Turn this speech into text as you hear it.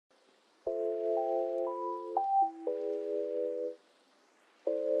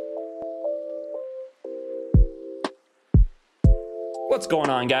What's going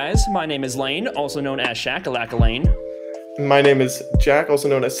on, guys? My name is Lane, also known as Shakalaka Lane. My name is Jack, also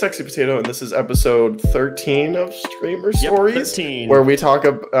known as Sexy Potato, and this is episode 13 of Streamer Stories, 13. where we talk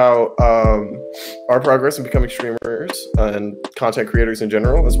about our progress in becoming streamers and content creators in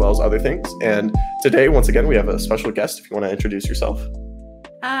general, as well as other things. And today, once again, we have a special guest. If you want to introduce yourself.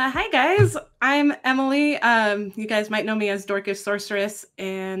 Hi guys, I'm Emily. You guys might know me as Dorkest Sorceress,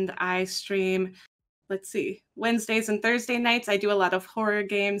 and I stream, Wednesdays and Thursday nights. I do a lot of horror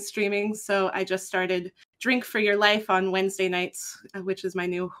game streaming, so I just started Drink for Your Life on Wednesday nights, which is my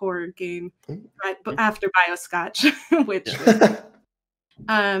new horror game after Bioscotch,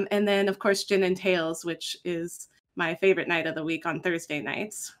 and then of course Gin and Tales, which is my favorite night of the week on Thursday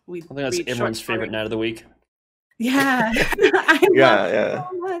nights. I think that's everyone's favorite night of the week. Yeah, I love it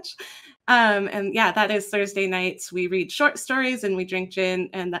so much. And yeah, that is Thursday nights. We read short stories and we drink gin,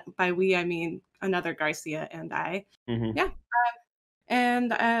 and by we I mean another Garcia and I. Yeah,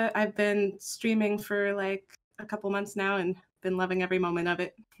 and I've been streaming for like a couple months now and been loving every moment of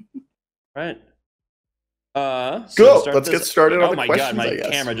it. Right. Cool. Let's get started on the questions. Oh my god, my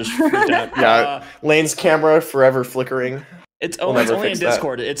camera just freaked out. Yeah, Lane's camera forever flickering. It's only in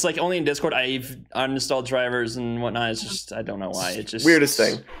Discord. It's like only in Discord. I've uninstalled drivers and whatnot. It's just I don't know why. It's just weirdest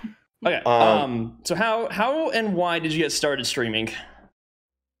thing. Okay. So how and why did you get started streaming?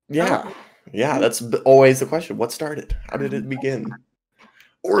 Yeah, that's always the question. What started? How did it begin?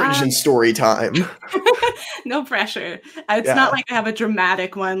 Origin story time. No pressure. It's not like I have a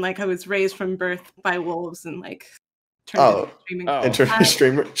dramatic one. Like I was raised from birth by wolves and like turned into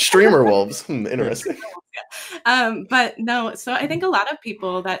streaming. Streamer wolves. Interesting. But no, so I think a lot of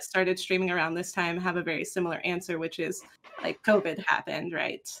people that started streaming around this time have a very similar answer, which is like COVID happened,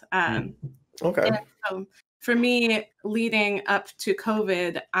 right? Okay. So for me, leading up to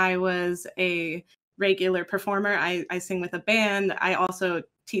COVID, I was a regular performer. I sing with a band. I also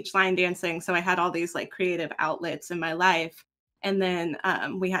teach line dancing. So I had all these like creative outlets in my life. And then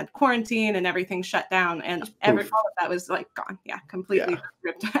we had quarantine and everything shut down, and all of that was like gone. Yeah, completely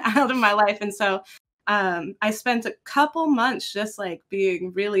ripped out of my life. And so I spent a couple months just like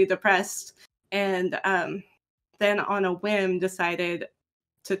being really depressed, and then on a whim decided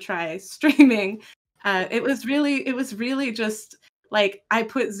to try streaming. It was really just like I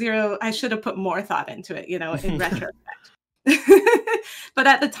should have put more thought into it, in retrospect. But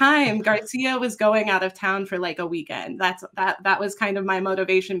at the time, Garcia was going out of town for like a weekend. That was kind of my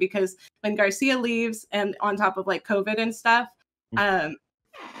motivation, because when Garcia leaves, and on top of like COVID and stuff, I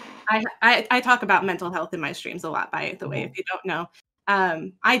talk about mental health in my streams a lot, by the way, if you don't know.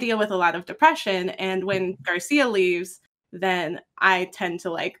 I deal with a lot of depression, and when Garcia leaves, then I tend to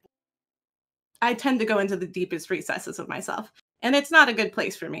go into the deepest recesses of myself, and it's not a good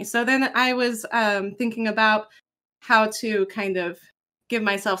place for me. So then I was thinking about how to kind of give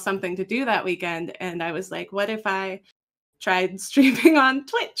myself something to do that weekend, and I was like, what if I tried streaming on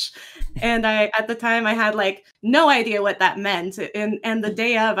Twitch? And at the time I had like no idea what that meant, and the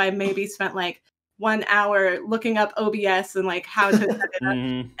day of I maybe spent like 1 hour looking up OBS and like how to set it up,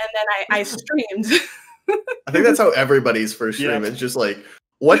 and then I streamed. I think that's how everybody's first stream. It's just like,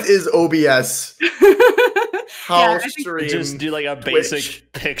 what is OBS? How stream? Just do like a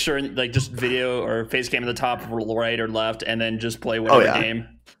basic picture, and like just video or face cam at the top, right or left, and then just play whatever game.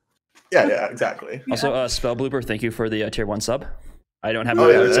 Yeah, exactly. Also, spell blooper. Thank you for the tier 1 sub. I don't have my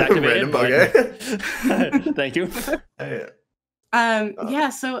alerts activated. But thank you.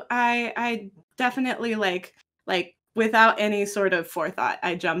 So I definitely like without any sort of forethought,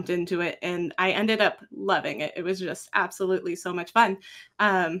 I jumped into it, and I ended up loving it. It was just absolutely so much fun.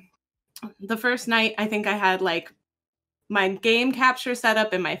 The first night, I think I had like my game capture set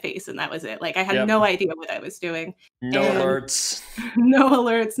up in my face, and that was it. Like I had no idea what I was doing. No alerts,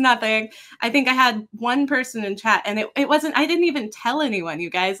 nothing. I think I had one person in chat, and it wasn't, I didn't even tell anyone, you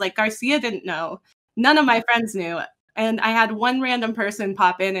guys. Like Garcia didn't know. None of my friends knew. And I had one random person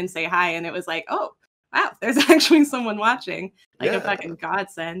pop in and say hi, and it was like, oh, wow, there's actually someone watching. Like a fucking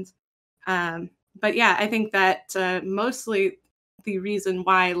godsend. But yeah, I think that mostly the reason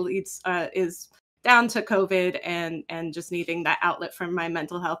why leads is down to COVID and just needing that outlet from my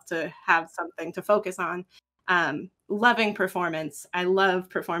mental health to have something to focus on. Loving performance. I love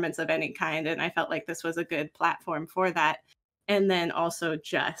performance of any kind, and I felt like this was a good platform for that. And then also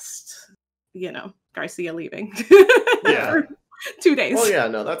just, Garcia leaving. Yeah. 2 days. Well, yeah,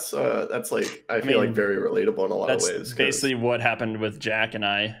 no, that's like I feel like very relatable in a lot of ways. That's basically what happened with Jack and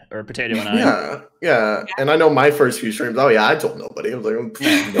I, or Potato and I. Yeah. And I know my first few streams. Oh yeah, I told nobody. I was like,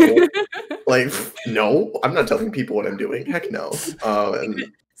 no, like no, I'm not telling people what I'm doing. Heck no. And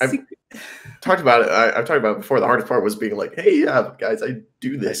talked about it. I've talked about it before. The hardest part was being like, "Hey, yeah, guys, I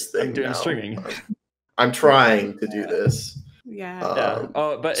do this thing. I'm doing now. streaming. I'm trying to do this." Yeah. Yeah.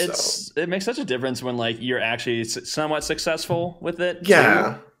 Oh, but so- it makes such a difference when like you're actually somewhat successful with it.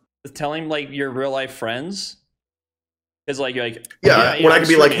 Yeah. Too. Telling like your real life friends. Because like you're like when I can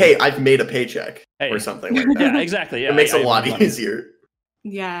be like, "Hey, I've made a paycheck," or something like that. Yeah, exactly. Yeah, it makes it a lot easier.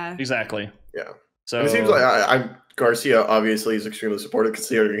 Yeah. Exactly. Yeah. So and it seems like I'm Garcia. Obviously, is extremely supportive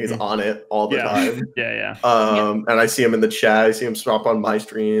considering he's on it all the time. Yeah. And I see him in the chat. I see him stop on my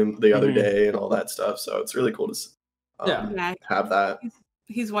stream the other day and all that stuff. So it's really cool to have that.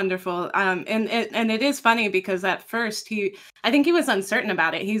 He's wonderful. And it is funny because at first I think he was uncertain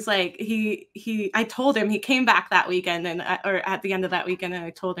about it. He's like, I told him, he came back that weekend or at the end of that weekend, and I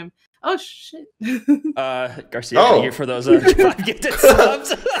told him, oh shit. Garcia, thank you for those 5 gifted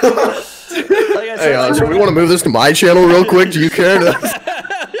subs. Hey, so we want to move this to my channel real quick. Do you care to?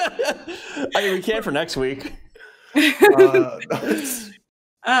 I mean, we can for next week. Yeah.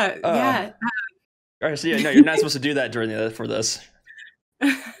 Garcia, no, you're not supposed to do that for this.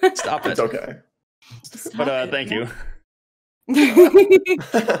 Stop it. It's okay. But thank you.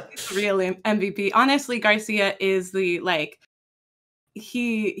 Real MVP. Honestly, Garcia is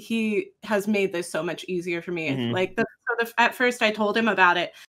he has made this so much easier for me. Like at first I told him about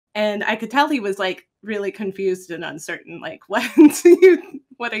it, and I could tell he was like really confused and uncertain. Like, what are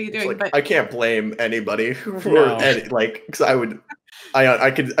you doing? Like, but I can't blame anybody because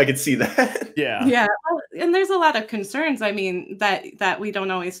I could see that. Yeah. And there's a lot of concerns, I mean, that we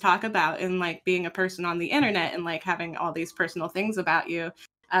don't always talk about in like being a person on the internet and like having all these personal things about you.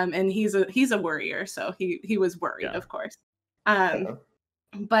 And he's a worrier, so he was worried, of course.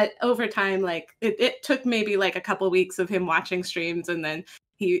 But over time, like it took maybe like a couple weeks of him watching streams, and then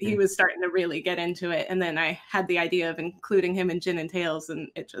he was starting to really get into it. And then I had the idea of including him in Gin and Tales, and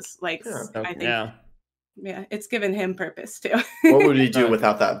it just like I think it's given him purpose too. What would he do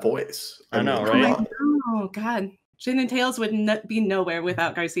without that voice? I know, right? Oh God, Gin and Tales would be nowhere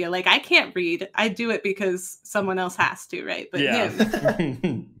without Garcia. Like, I can't read. I do it because someone else has to, right? But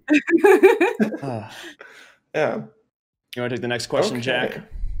him. Yeah. You want to take the next question, Jack?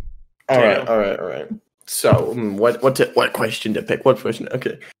 All right. So, what question to pick? What question?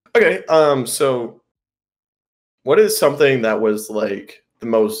 Okay. So, what is something that was like the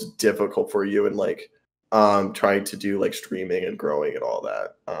most difficult for you in like trying to do like streaming and growing and all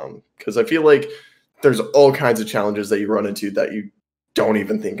that? Because I feel like there's all kinds of challenges that you run into that you don't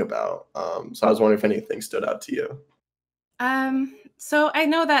even think about. So I was wondering if anything stood out to you. So I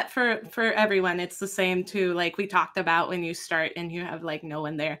know that for everyone, it's the same too. Like we talked about when you start and you have like no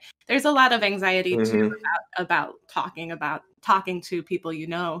one there. There's a lot of anxiety too about talking to people you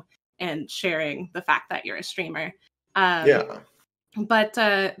know and sharing the fact that you're a streamer. But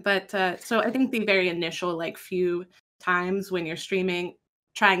so I think the very initial like few times when you're streaming,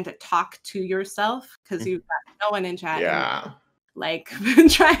 trying to talk to yourself because you've got no one in chat. And, like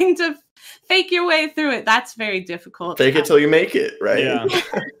trying to fake your way through it, that's very difficult. Fake it till you make it, right? Yeah.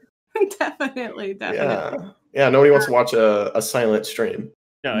 Definitely. Yeah, nobody wants to watch a silent stream.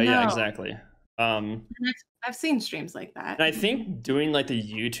 No, yeah, exactly. I've seen streams like that. And I think doing like the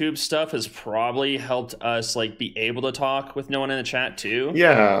YouTube stuff has probably helped us like be able to talk with no one in the chat too.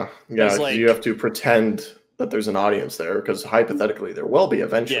 Yeah, like, you have to pretend that there's an audience there because hypothetically there will be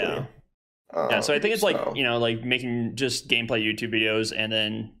eventually. So I think it's like, like making just gameplay YouTube videos and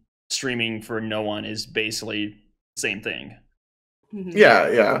then streaming for no one is basically the same thing.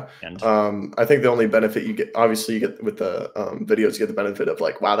 Yeah. And I think the only benefit you get, obviously you get with the videos, you get the benefit of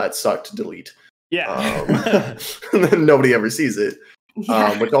like, wow, that sucked, delete. Yeah. And then nobody ever sees it,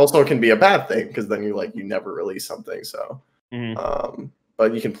 which also can be a bad thing because then you never release something. So,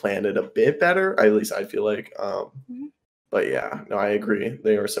 but you can plan it a bit better. At least I feel like. But yeah, no, I agree.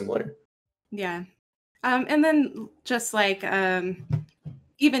 They are similar. Yeah. And then just like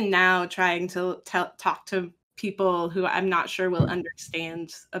even now trying to talk to people who I'm not sure will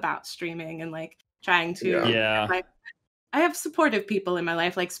understand about streaming and like trying to I have supportive people in my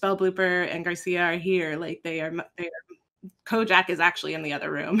life, like Spell Blooper and Garcia are here. Like they are Kojak is actually in the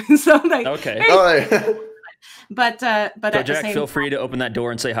other room. So like but Kojak, at the same feel free to open that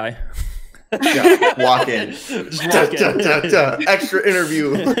door and say hi. Walk in. Just walk in. Extra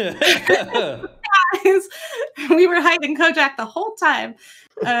interview. Guys, we were hiding Kojak the whole time.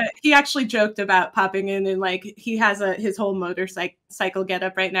 He actually joked about popping in and like he has his whole motorcycle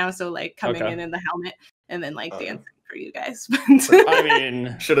getup right now. So like coming in the helmet and then like dancing for you guys. I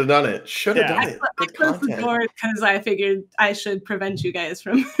mean, should have done it. Should have done it. I closed the door because I figured I should prevent you guys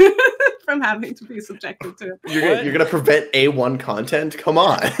from from having to be subjected to it. You're gonna prevent A1 content? Come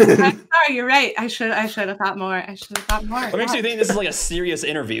on. I'm sorry, you're right. I should have thought more. What makes you think this is like a serious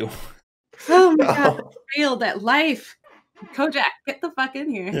interview? Oh my god, real that life. Kojak, get the fuck in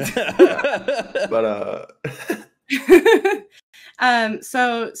here. But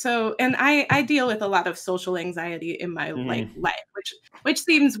so and I deal with a lot of social anxiety in my life, which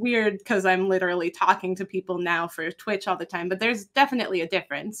seems weird because I'm literally talking to people now for Twitch all the time, but there's definitely a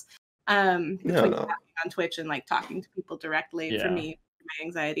difference between talking on Twitch and like talking to people directly for me, for my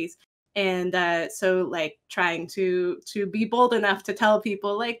anxieties. And so like trying to be bold enough to tell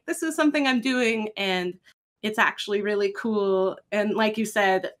people like this is something I'm doing and it's actually really cool. And like you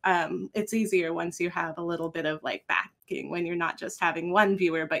said, it's easier once you have a little bit of like backing when you're not just having one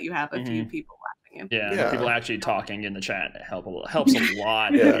viewer, but you have a few people watching you. Yeah, people actually talking in the chat helps a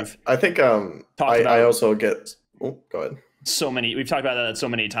lot. Yeah, I think I also get. Oh, go ahead. We've talked about that so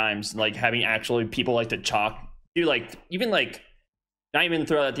many times. Like having actually people like to talk, do like even like not even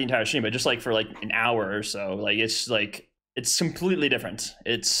throughout the entire stream, but just like for like an hour or so. Like it's completely different.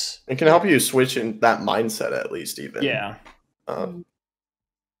 It can help you switch in that mindset at least, even. Yeah.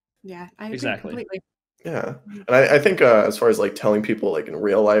 Yeah, I agree completely. Yeah, and I think as far as like telling people like in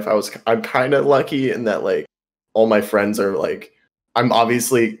real life, I'm kind of lucky in that like all my friends are like, I'm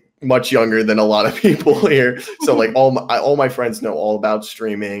obviously much younger than a lot of people here, so like all my friends know all about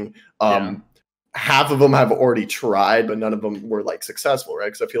streaming. Half of them have already tried, but none of them were like successful, right?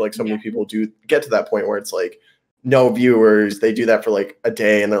 Because I feel like so many people do get to that point where it's like no viewers, they do that for like a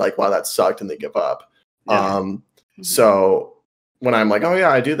day and they're like, wow, that sucked, and they give up. So when I'm like, oh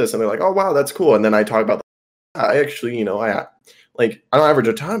yeah, I do this, and they're like, oh wow, that's cool, and then I talk about I actually, I don't average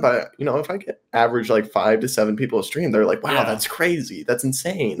a ton, but if I get average like 5 to 7 people a stream, they're like, wow, that's crazy, that's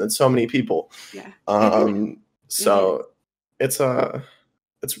insane, that's so many people. So it's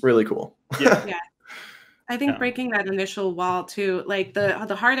really cool. I think breaking that initial wall too, like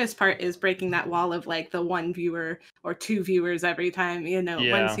the hardest part is breaking that wall of like the 1 viewer or 2 viewers every time,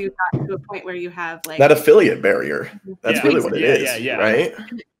 once you got to a point where you have like that affiliate barrier. That's really what it is, right?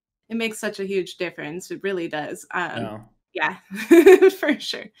 It makes such a huge difference. It really does. Yeah, for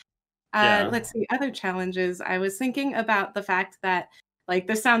sure. Let's see, other challenges. I was thinking about the fact that like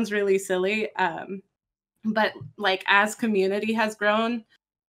this sounds really silly, but like as community has grown,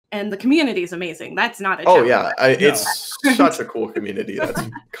 and the community is amazing. That's not a challenge. It's such a cool community that's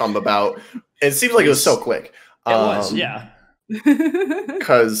come about. It seems like it was so quick. It was,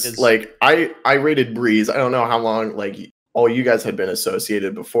 because like I rated Breeze. I don't know how long like all you guys had been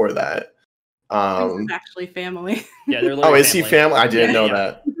associated before that. Breeze is actually family. Yeah, they're literally is he family? I didn't know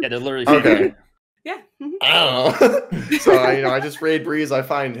that. Yeah, they're literally family. Okay. Yeah. I don't know. So I just raid Breeze. I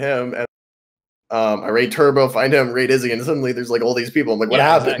find him, and I raid Turbo, find him, raid Izzy, and suddenly there's like all these people. I'm like, what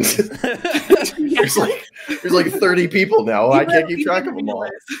happened? Exactly. there's like 30 people now. I can't keep track of them all.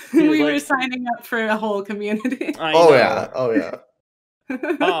 We were signing up for a whole community. Oh yeah.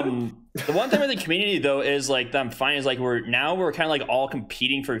 The one thing with the community though is like that I'm finding is like we're kind of like all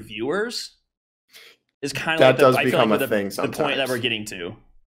competing for viewers. Is kind of that like does become a thing sometimes. The point that we're getting to.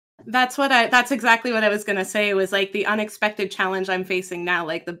 That's exactly what I was gonna say, was like the unexpected challenge I'm facing now.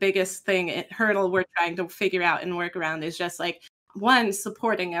 Like the biggest hurdle we're trying to figure out and work around is just like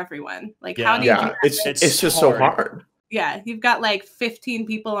supporting everyone. Like how do you do that? It's just so hard. Yeah, you've got like 15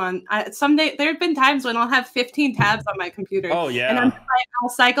 people on. Someday there have been times when I'll have 15 tabs on my computer. Oh yeah, and I'm like, I'll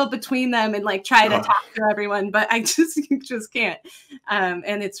cycle between them and like try to talk to everyone, but I just can't.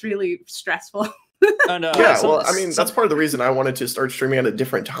 And it's really stressful. Well, I mean, that's part of the reason I wanted to start streaming at a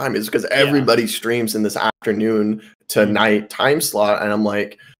different time is because everybody streams in this afternoon to night time slot, and I'm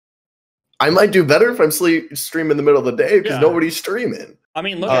like, I might do better if I'm streaming in the middle of the day because nobody's streaming. I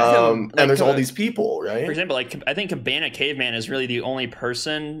mean, look at him. And there's all these people, right? For example, like I think Cabana Caveman is really the only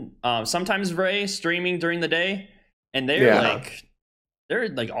person, sometimes Ray, streaming during the day, and they're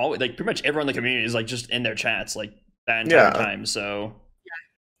like always like pretty much everyone in the community is like just in their chats like that entire time. So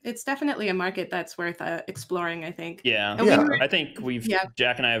it's definitely a market that's worth exploring, I think. I think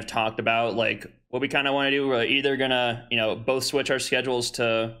Jack and I have talked about like what we kind of want to do. We're either gonna both switch our schedules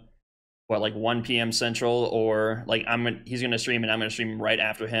to like 1 p.m. Central, or like he's gonna stream and I'm gonna stream right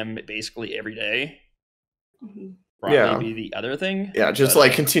after him basically every day. Probably be the other thing. Yeah, just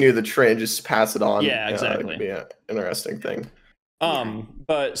like continue the trend, just pass it on. Yeah, exactly. It'd be an interesting thing.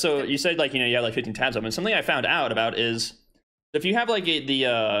 But so you said like you have like 15 tabs open. Something I found out about is if you have like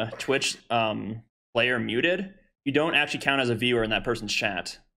the Twitch player muted, you don't actually count as a viewer in that person's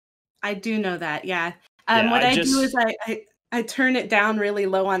chat. I do know that. Yeah. What I do is I turn it down really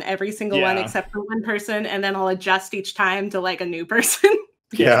low on every single one except for one person, and then I'll adjust each time to like a new person.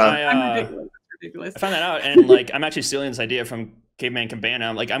 Yeah, I'm ridiculous. I found that out, and like I'm actually stealing this idea from Caveman Cabana.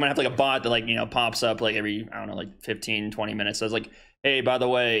 I'm gonna have like a bot that like pops up like every, I don't know, like 15-20 minutes, says like, hey, by the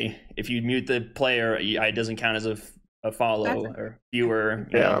way, if you mute the player, it doesn't count as a follow or viewer.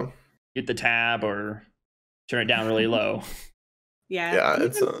 You know, hit the tab or turn it down really low. Yeah,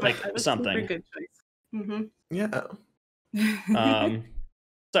 it's like something. Super good choice. Yeah.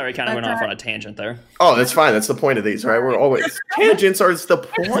 Sorry, kind of went off on a tangent there. Oh, that's fine. That's the point of these, right? We're always tangents are the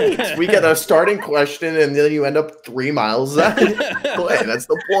point. We get a starting question, and then you end up 3 miles away. That's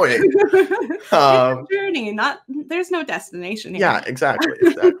the point. It's a journey, there's no destination here. Yeah, exactly.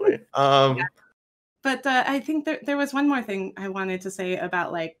 But I think there was one more thing I wanted to say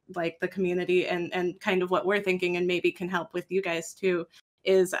about like the community and kind of what we're thinking, and maybe can help with you guys too.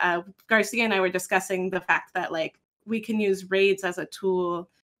 Is Garcia and I were discussing the fact that like we can use raids as a tool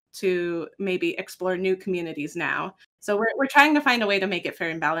to maybe explore new communities now. So we're trying to find a way to make it fair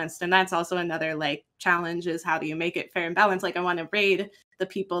and balanced, and that's also another like challenge, is how do you make it fair and balanced? Like I want to raid the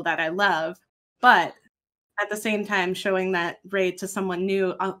people that I love, but at the same time showing that raid to someone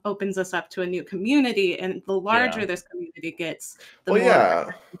new opens us up to a new community, and the larger this community gets, the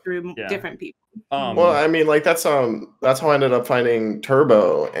more through different people. Well, I mean, like that's how I ended up finding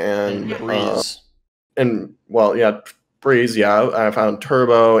Turbo and Breeze. Breeze, I found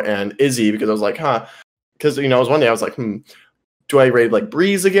Turbo and Izzy because I was like, because it was one day I was like, do I raid like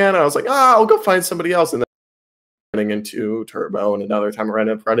Breeze again? And I was like, I'll go find somebody else, and then running into Turbo, and another time I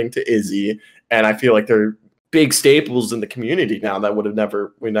ended up running to Izzy, and I feel like they're big staples in the community now that we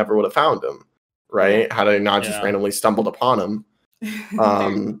never would have found them, right? Had I not just randomly stumbled upon them.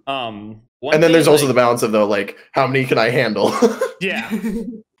 And then there's also the balance of like how many can I handle? Yeah.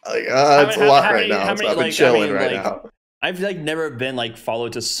 Like it's a lot right now. So I've been chilling right now. I've like never been like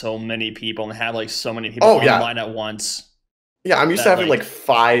followed to so many people and have like so many people online at once. Yeah, I'm used to having like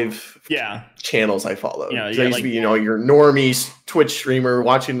 5 channels I follow. I used to be, your normie Twitch streamer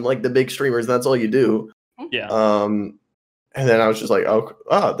watching like the big streamers. And that's all you do. Yeah. And then I was just like,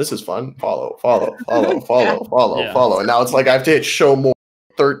 this is fun. Follow. And now it's like I have to hit show more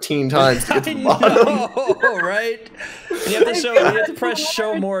 13 times to get to the bottom. Right? And you have to press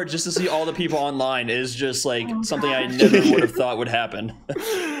show more just to see all the people online. Is just like something I never would have thought would happen.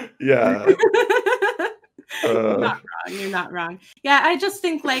 Yeah. You're not wrong. Yeah, I just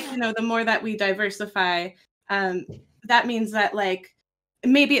think like, the more that we diversify, that means that like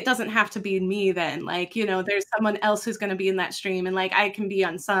maybe it doesn't have to be me then. Like, there's someone else who's going to be in that stream, and like I can be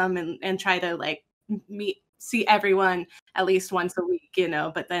on some and try to like see everyone at least once a week,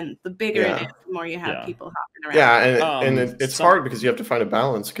 but then the bigger it is, the more you have people hopping around. Yeah, and it's hard because you have to find a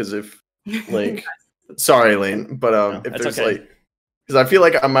balance, because if like sorry, Lane, but if there's like, because I feel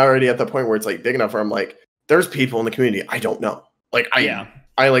like I'm already at the point where it's like big enough where I'm like, there's people in the community I don't know. Like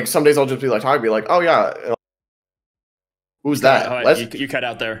I like some days I'll just be like talking, be like, oh yeah, who's that? You cut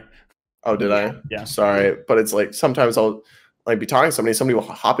out there. Oh, did I? Yeah. Sorry, but it's like sometimes I'll like be talking to somebody will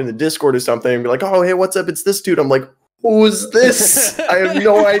hop in the Discord or something and be like, oh hey, what's up? It's this dude. I'm like, who's this? I have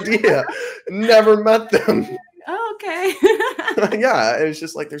no idea. Never met them. Oh, okay. Yeah, it's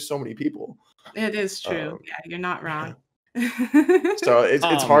just like there's so many people. It is true. Yeah, you're not wrong. So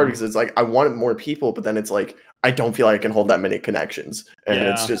it's hard because it's like I want more people, but then it's like I don't feel like I can hold that many connections, and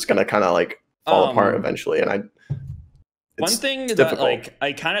it's just gonna kind of like fall apart eventually. And one thing that like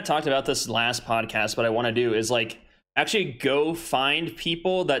I kind of talked about this last podcast, but I want to do is like actually go find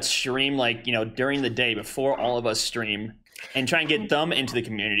people that stream like during the day before all of us stream, and try and get them into the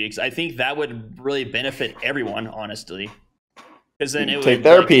community, because I think that would really benefit everyone, honestly. Because then it would take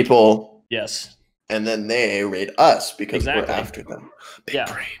their people, yes, and then they raid us because we're after them. Big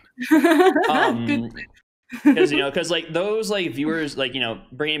brain. Because like those like viewers, like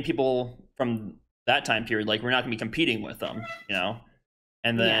bringing people from that time period, like we're not gonna be competing with them,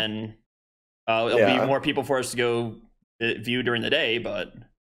 and then it'll be more people for us to go view during the day. But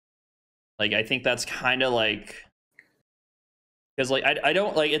like I think that's kind of like, because like I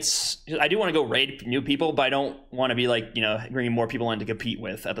don't like I do want to go raid new people, but I don't want to be like bringing more people in to compete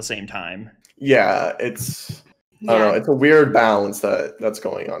with at the same time. Yeah, it's I don't know, it's a weird balance that's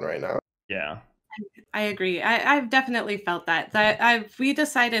going on right now. Yeah, I agree. I've definitely felt that we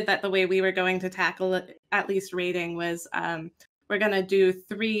decided that the way we were going to tackle it, at least raiding, was we're gonna do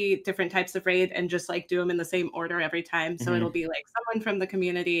 3 different types of raid and just like do them in the same order every time. So it'll be like someone from the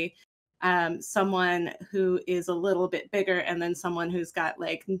community, someone who is a little bit bigger, and then someone who's got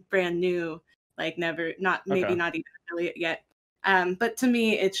like brand new, like maybe not even affiliate yet. But to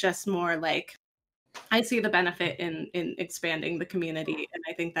me, it's just more like I see the benefit in expanding the community, and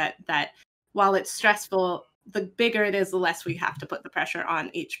I think that while it's stressful the bigger it is, the less we have to put the pressure on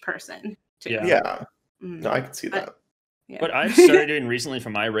each person too. Yeah. No, I can see that. Yeah. But I've started doing recently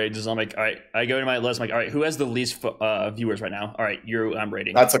for my raids is I'm like, all right, I go to my list, I'm like, all right, who has the least viewers right now? All right, I'm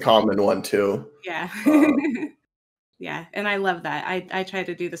rating. That's a common one too. Yeah. Yeah, and I love that. I try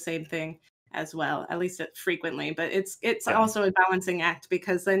to do the same thing as well, at least frequently. But it's also a balancing act,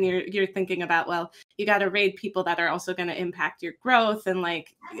 because then you're thinking about, well, you got to raid people that are also going to impact your growth, and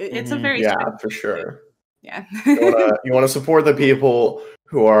like it's a very for sure. Yeah. you want to support the people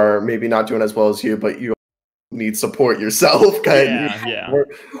who are maybe not doing as well as you, but you need support yourself.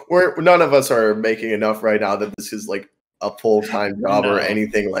 We're none of us are making enough right now that this is like a full-time job or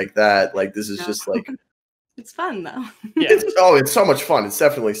anything like that. Like this is just like it's fun though. It's so much fun. It's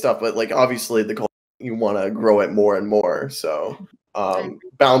definitely stuff, but like obviously the goal, you want to grow it more and more. So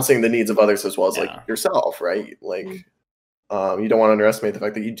balancing the needs of others as well as like yourself, right? Like you don't want to underestimate the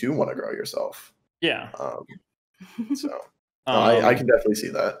fact that you do want to grow yourself. Yeah. So I can definitely see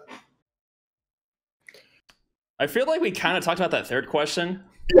that. I feel like we kind of talked about that third question.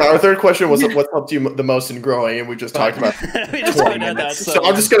 Yeah, our third question was what helped you the most in growing, and we just talked about that. So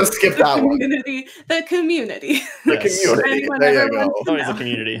I'm just going to skip that one. The community. The community. There you go. Always the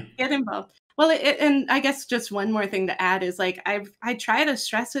community. Get involved. Well, and I guess just one more thing to add is like I try to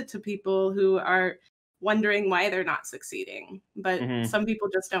stress it to people who are wondering why they're not succeeding, but some people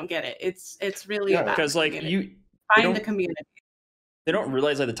just don't get it. It's really about because like you find the community. They don't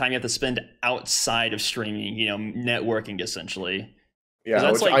realize like the time you have to spend outside of streaming, networking essentially.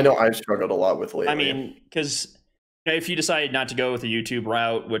 Yeah, which I know I've struggled a lot with lately. I mean, because if you decide not to go with the YouTube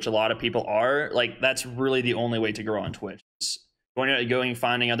route, which a lot of people are, like that's really the only way to grow on Twitch. It's going,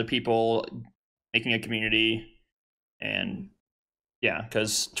 finding other people, making a community, and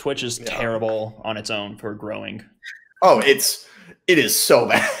because Twitch is terrible on its own for growing. Oh, it is so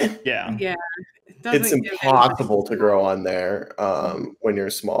bad. Yeah. Yeah. It's impossible to grow on there when you're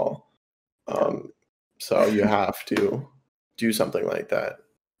small. So you have to do something like that.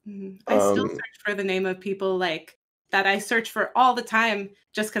 I still search for the name of people like that I search for all the time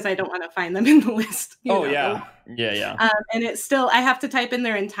just because I don't want to find them in the list. Yeah. And it's still, I have to type in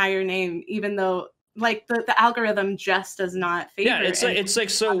their entire name, even though like the algorithm just does not favor. Yeah, it's like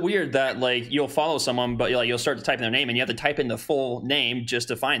so weird that like you'll follow someone, but you'll start to type in their name and you have to type in the full name just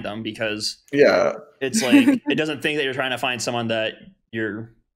to find them, because it's like it doesn't think that you're trying to find someone that you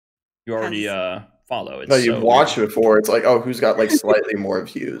already follow. No, you've watched before. It's like, who's got like slightly more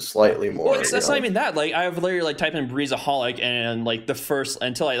views, slightly more. Well, that's not even that. Like I've literally like typed in Breezeaholic, and like the first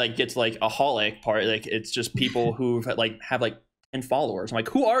until I like get to like a holic part, like it's just people who have like 10 followers. I'm like,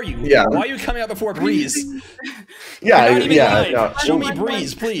 who are you? Yeah. Why are you coming out before Breeze? Show me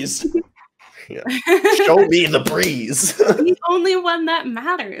Breeze, please. Yeah. Show me the Breeze. The only one that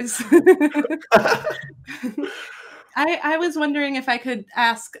matters. I was wondering if I could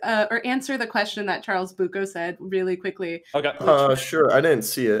ask or answer the question that Charles Bucco said really quickly. Okay. Sure. I didn't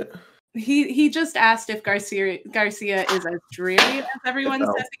see it. He just asked if Garcia is as dreary as everyone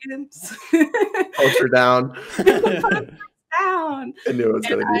says he is. Culture down. Down. I knew it was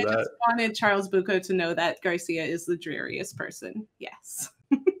going to do that. I just wanted Charles Bucco to know that Garcia is the dreariest person. Yes.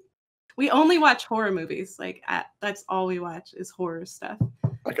 We only watch horror movies. Like that's all we watch is horror stuff.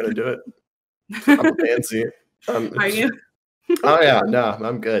 Not gonna do it. I'm fancy. Are you? Oh yeah, no,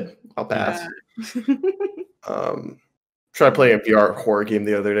 I'm good. I'll pass. Tried playing a VR horror game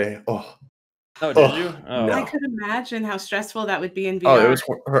the other day. Oh, did you? Oh. No. I could imagine how stressful that would be in VR. Oh,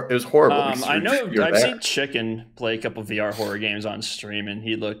 it was horrible. I know I've seen Chicken play a couple VR horror games on stream, and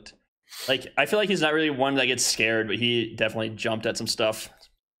he looked like, I feel like he's not really one that gets scared, but he definitely jumped at some stuff,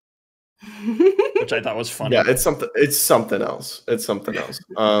 which I thought was funny. Yeah, it's something else.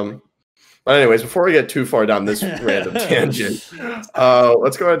 But anyways, before we get too far down this random tangent,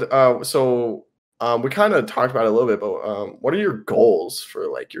 let's go ahead. So we kind of talked about it a little bit, but what are your goals for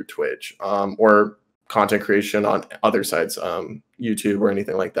like your Twitch or content creation on other sites, YouTube or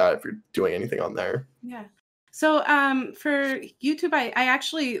anything like that, if you're doing anything on there? Yeah. So for YouTube, I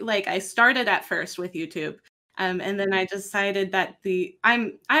actually I started at first with YouTube. And then I decided that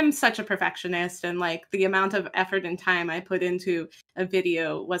I'm such a perfectionist, and like the amount of effort and time I put into a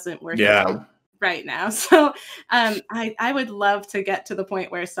video wasn't worth it right now. So I would love to get to the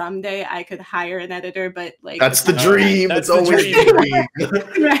point where someday I could hire an editor, but like that's the dream. It's always the dream.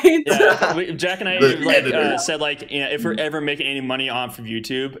 Right. Yeah, Jack and I said if we're ever making any money off of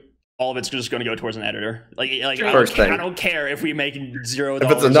YouTube, all of it's just going to go towards an editor. Like I don't care if we make $0.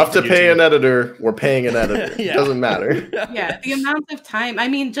 If it's enough to pay an editor, we're paying an editor. It doesn't matter. Yeah, the amount of time. I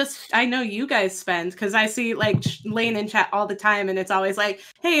mean, I know you guys spend, because I see like Lane in chat all the time, and it's always like,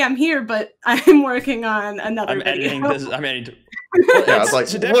 "Hey, I'm here, but I'm working on another video." Editing this. I'm editing. Well, yeah, it's like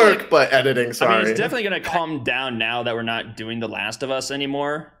work, but editing. Sorry. I mean, it's definitely going to calm down now that we're not doing The Last of Us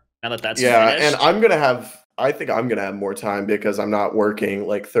anymore. Now that that's finished. And I think I'm gonna have more time because I'm not working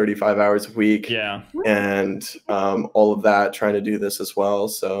like 35 hours a week. Yeah. And all of that, trying to do this as well.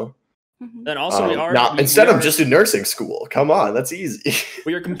 So then also instead of just in nursing school. Come on, that's easy.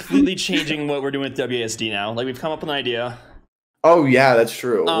 We are completely changing what we're doing with WSD now. Like we've come up with an idea. Oh yeah, that's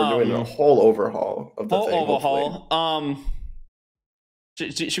true. We're doing a whole overhaul of the thing. Overhaul. Hopefully.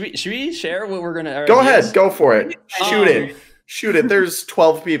 Should we share what we're gonna? Go ahead, go for it. Shoot it. Shoot it. There's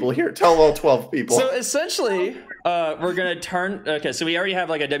 12 people here. Tell all 12 people. So essentially, we're gonna turn. Okay, so we already have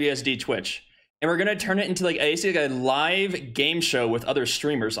like a WSD Twitch, and we're gonna turn it into like a live game show with other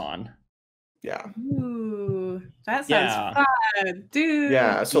streamers on. Yeah. Ooh, that sounds fun, dude.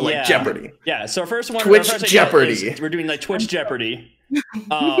 Yeah. So like Jeopardy. Yeah. So our first one, Twitch Jeopardy. We're doing like Twitch Jeopardy.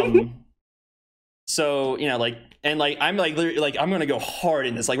 So like. And like I'm like literally like I'm gonna go hard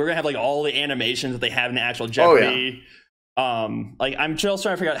in this. Like we're gonna have like all the animations that they have in the actual Jeopardy. Oh, yeah. Like I'm just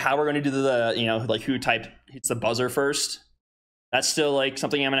trying to figure out how we're gonna do the like who hits the buzzer first. That's still like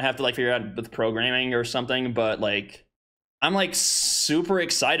something I'm gonna have to like figure out with programming or something. But like I'm like super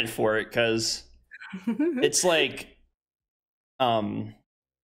excited for it because it's like I don't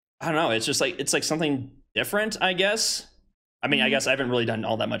know. It's just like it's like something different, I guess. I mean, I guess I haven't really done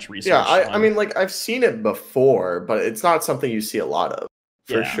all that much research. Yeah, I mean, like, I've seen it before, but it's not something you see a lot of,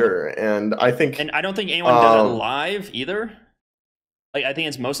 for sure. And I think... And I don't think anyone does it live, either. Like, I think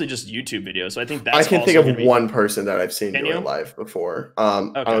it's mostly just YouTube videos, so I think that's I can think of one person that I've seen do it live before.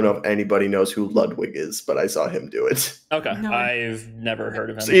 Okay. I don't know if anybody knows who Ludwig is, but I saw him do it. Okay, no. I've never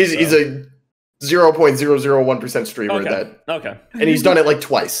heard of him. So he's a 0.001% streamer and he's done it, like,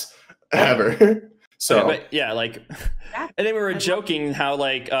 twice, ever. So, but yeah, like, and then we were joking how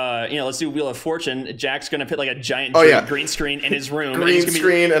like, let's do Wheel of Fortune. Jack's gonna put like a giant green screen in his room. Green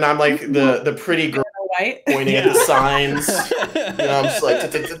screen, and I'm like the pretty girl pointing at the signs. I'm just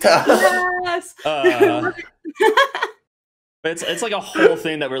like, yes. But it's like a whole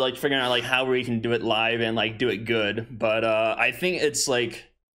thing that we're like figuring out like how we can do it live and like do it good. But I think it's gonna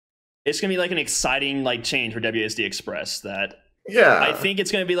be like an exciting like change for WSD Express that. Yeah, I think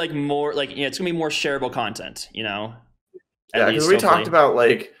it's going to be like more like it's going to be more shareable content, Yeah, because we talked about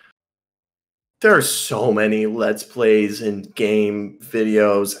like there are so many Let's Plays and game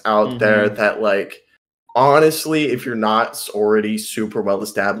videos out there that like honestly, if you're not already super well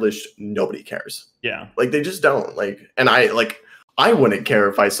established, nobody cares. Yeah, like they just don't like, and I wouldn't care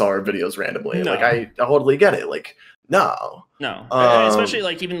if I saw our videos randomly. No. Like I totally get it. Like no, especially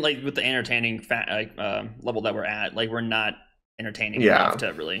like even like with the entertaining level that we're at, like we're not entertaining enough to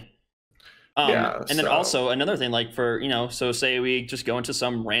really and then also another thing like for so say we just go into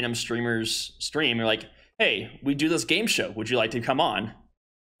some random streamer's stream, you're like, hey, we do this game show, would you like to come on?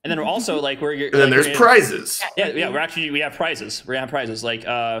 And then we're also like and then there's prizes. We have prizes. We're gonna have prizes like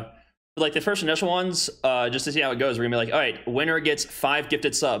like the first initial ones just to see how it goes. We're gonna be like, all right, winner gets 5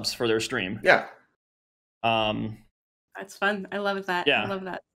 gifted subs for their stream. That's fun. I love that. I love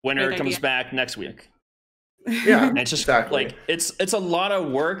that. Winner comes back next week. Yeah, and it's just like it's a lot of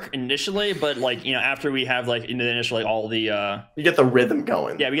work initially, but like after we have like in the initial like all the you get the rhythm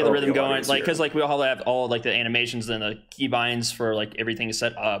going. Yeah, we get the rhythm going, like because like we all have all like the animations and the keybinds for like everything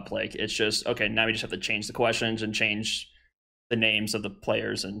set up. Like it's just okay. Now we just have to change the questions and change the names of the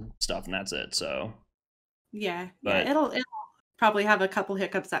players and stuff, and that's it. So it'll probably have a couple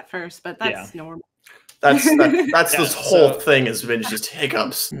hiccups at first, but that's normal. That's this whole thing has been just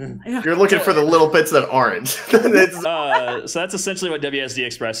hiccups. You're looking for the little bits that aren't. So that's essentially what WSD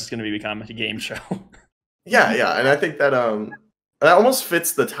Express is going to become, a game show. Yeah, and I think that that almost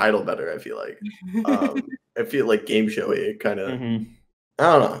fits the title better. I feel like I feel like game showy kind of.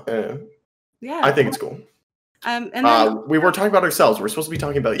 I don't know. Yeah, I think it's cool. And then, we were talking about ourselves. We're supposed to be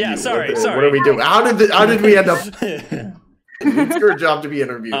talking about you. Sorry. What are we doing? How did we end up? It's your job to be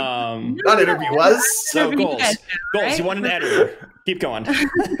interviewed. Not interview us. So goals. Right? You want an editor. Keep going.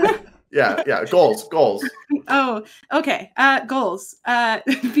 Yeah. Goals. Oh, okay. Goals.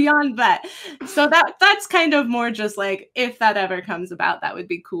 Beyond that. So that's kind of more just like if that ever comes about, that would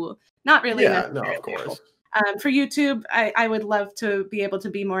be cool. Not really. Yeah, no, of course. For YouTube, I would love to be able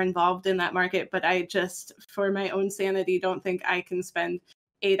to be more involved in that market, but I just, for my own sanity, don't think I can spend 2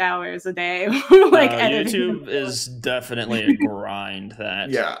 hours a day 8 hours a day, like editing. YouTube is definitely a grind.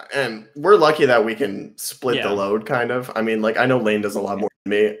 Yeah, and we're lucky that we can split the load, kind of. I mean, like, I know Lane does a lot more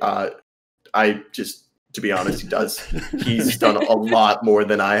than me. I just, to be honest, he's done a lot more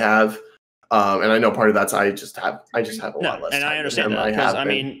than I have. And I know part of that's I just have a lot less time. And I understand that, because I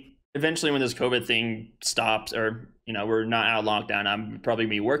mean, eventually when this COVID thing stops, or we're not out of lockdown, I'm probably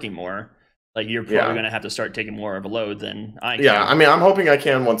be working more. Like, you're probably going to have to start taking more of a load than I can. Yeah, I mean, I'm hoping I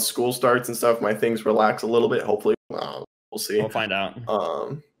can once school starts and stuff. My things relax a little bit. Hopefully, we'll see. We'll find out.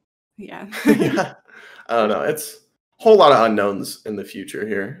 Yeah. Yeah. I don't know. It's a whole lot of unknowns in the future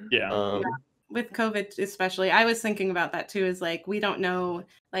here. Yeah. With COVID especially, I was thinking about that too, is like, we don't know,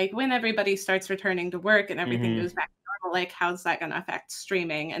 like, when everybody starts returning to work and everything goes back to normal, like, how's that going to affect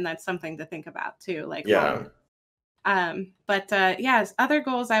streaming? And that's something to think about too. Like, yes, other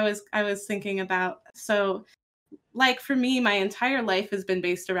goals I was thinking about. So, like, for me, my entire life has been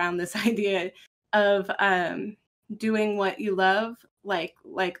based around this idea of doing what you love. Like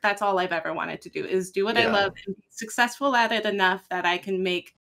that's all I've ever wanted to do, is do what I love and be successful at it enough that I can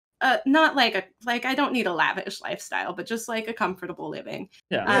make not like I don't need a lavish lifestyle, but just like a comfortable living.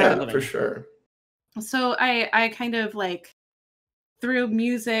 Yeah, for sure. So I kind of, like, through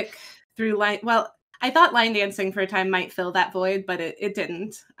music, through I thought line dancing for a time might fill that void, but it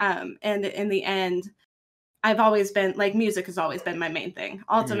didn't. And in the end, I've always been, like, music has always been my main thing.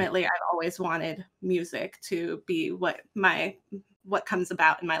 Ultimately, I've always wanted music to be what comes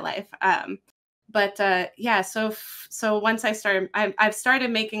about in my life. So once I've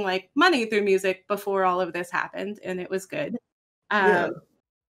started making, like, money through music before all of this happened, and it was good. And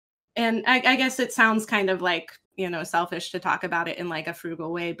I guess it sounds kind of like, selfish to talk about it in, like, a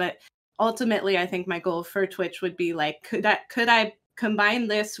frugal way, but ultimately I think my goal for Twitch would be, like, could I combine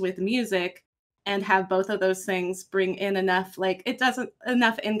this with music and have both of those things bring in enough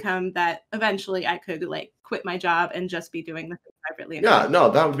income that eventually I could, like, quit my job and just be doing the things I really enjoy. Yeah, no,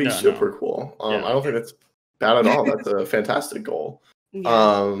 that would be super cool. I don't think that's bad at all. That's a fantastic goal.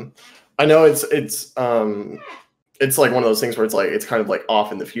 I know it's like one of those things where it's kind of like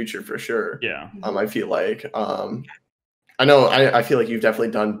off in the future for sure. Yeah. I feel like I know I feel like you've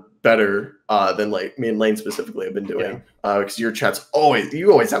definitely done better than, like, me and Lane specifically have been doing, because your chat's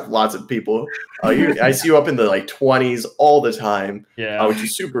you always have lots of people. I see you up in the, like, 20s all the time, which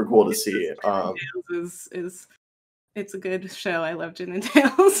is super cool to see. It's a good show. I love Gin and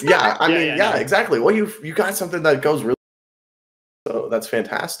Tales. Yeah, I mean, exactly. Well, you got something that goes really, so that's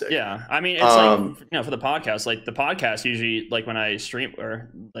fantastic. Yeah, I mean, it's like, for the podcast, like, the podcast usually, like, when I stream, or,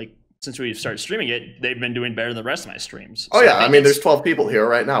 like, since we've started streaming it, they've been doing better than the rest of my streams. So I mean, there's 12 people here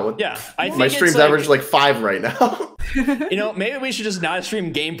right now. I think my streams average like 5 right now. Maybe we should just not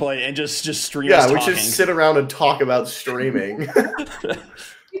stream gameplay and just stream. Yeah, we should sit around and talk about streaming.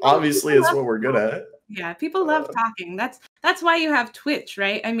 Obviously, it's what we're good at. Yeah, people love talking. That's why you have Twitch,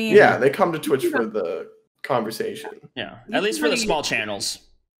 right? I mean, yeah, they come to Twitch for the conversation. Yeah, at least for the small channels.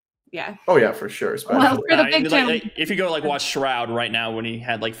 Yeah. Oh yeah, for sure. Well, for the big channel. Like, if you go, like, watch Shroud right now, when he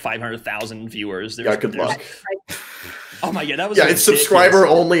had, like, 500,000 viewers. Good luck. Oh my god, that was it's subscriber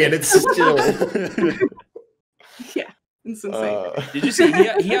only, and it's still. Yeah, it's insane. Did you see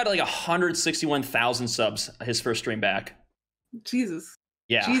he had like 161,000 subs his first stream back? Jesus.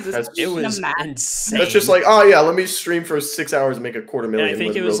 Yeah, Jesus, it was insane. That's just like, let me stream for 6 hours and make a $250,000. And I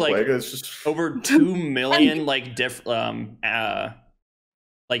think it was like it's just over 2 million like different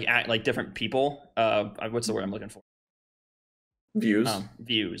like different people. What's the word I'm looking for? Views.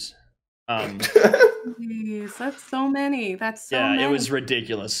 Views. Jeez, that's so many. It was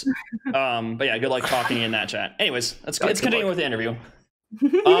ridiculous. But yeah, good luck talking in that chat. Anyways, let's continue with the interview.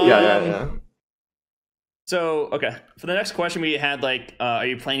 Yeah. So, okay, for the next question we had, like, are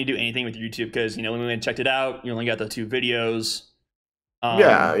you planning to do anything with YouTube? Because, when we went and checked it out, you only got the 2 videos.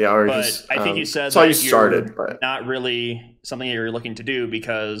 Or but just, I think you said that you started, but not really something that you're looking to do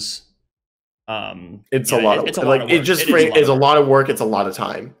because it's a lot of work. It just is a lot of work. It's a lot of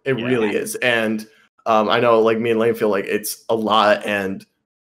time. It really is. And I know, like, me and Lane feel like it's a lot, and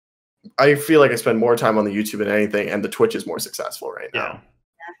I feel like I spend more time on the YouTube than anything, and the Twitch is more successful right now.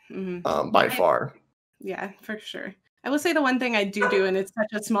 By far. Yeah, for sure. I will say the one thing I do, and it's such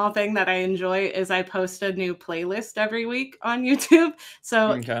a small thing that I enjoy, is I post a new playlist every week on YouTube.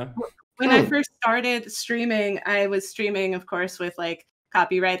 So when I first started streaming, I was streaming, of course, with, like,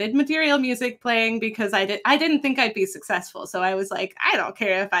 copyrighted material music playing, because I didn't think I'd be successful. So I was like, I don't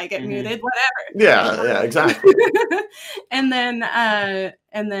care if I get muted, whatever. Yeah, exactly. and then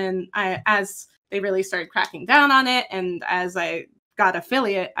as they really started cracking down on it, and as I got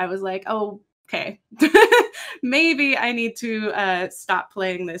affiliate, I was like, oh, okay, maybe I need to stop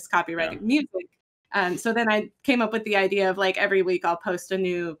playing this copyrighted music. So then I came up with the idea of like every week I'll post a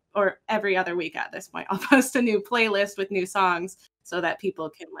new, or every other week at this point, I'll post a new playlist with new songs so that people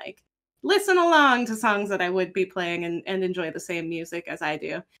can like listen along to songs that I would be playing and enjoy the same music as I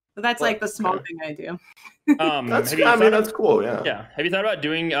do. So that's like the small thing I do. That's cool. Yeah. Yeah. Have you thought about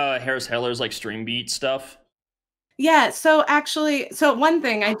doing Harris Heller's like stream beat stuff? Yeah, so actually, one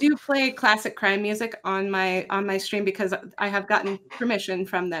thing, I do play classic crime music on my stream because I have gotten permission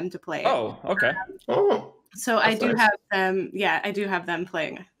from them to play it. Oh, okay. So I do have them, I do have them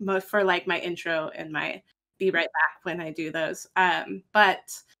playing for like my intro and my Be Right Back when I do those.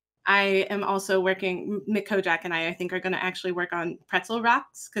 But I am also working, Mick Kojak and I think are going to actually work on Pretzel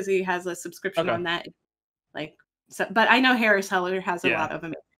Rocks because he has a subscription on that. Like, so, but I know Harris Heller has a lot of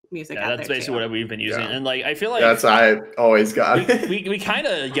music out that's there basically what we've been using, and like I feel like that's I always got. we kind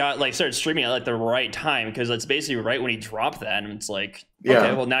of got like started streaming at like the right time because it's basically right when he dropped that, and it's like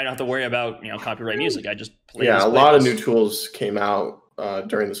okay, well now I don't have to worry about copyright music. I just play a lot of new tools came out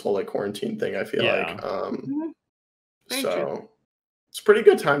during this whole like quarantine thing. I feel like so it's a pretty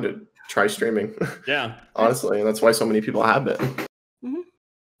good time to try streaming. Yeah, honestly, and that's why so many people have been.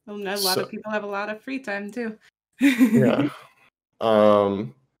 Well, a lot of people have a lot of free time too. Yeah.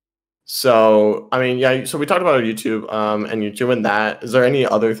 So I mean, so we talked about YouTube, and you're doing that. Is there any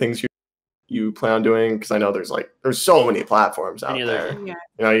other things you plan on doing? Because I know there's so many platforms out there.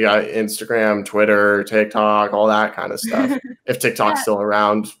 Yeah. You got Instagram, Twitter, TikTok, all that kind of stuff. If TikTok's still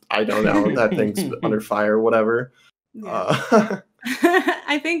around, I don't know. That thing's under fire, whatever. Yeah.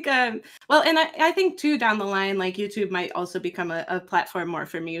 I think, well, and I think too down the line, like YouTube might also become a platform more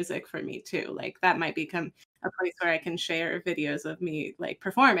for music for me too. Like that might become a place where I can share videos of me like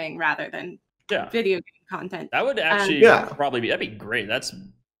performing rather than video game content. That would actually probably that'd be great. It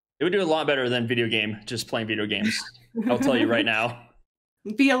would do a lot better than just playing video games. I'll tell you right now.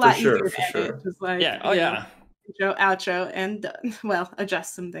 Be a lot easier to edit. Just like, intro, outro, and well,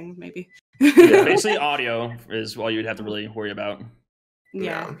 adjust some things maybe. Basically audio is all you'd have to really worry about.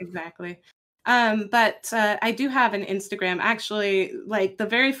 Yeah, exactly. But I do have an Instagram. Actually, like the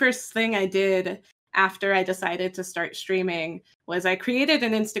very first thing I did after I decided to start streaming was I created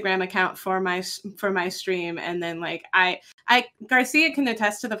an Instagram account for my stream, and then like Garcia can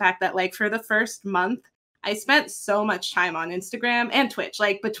attest to the fact that like for the first month I spent so much time on Instagram and Twitch,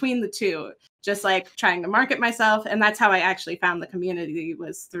 like between the two, just like trying to market myself, and that's how I actually found the community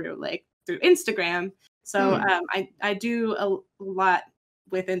was through Instagram. So I do a lot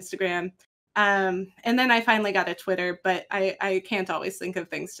with Instagram. And then I finally got a Twitter, but I can't always think of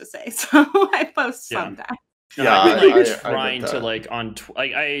things to say, so I post sometimes. I've been trying to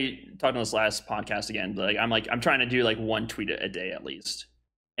I talked on this last podcast again, but I'm trying to do like one tweet a day at least,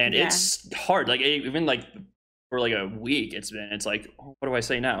 and it's hard. Like even like for like a week, it's like, oh, what do I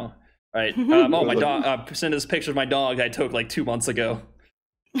say now? Right? Oh, my dog. Send this picture of my dog I took like 2 months ago.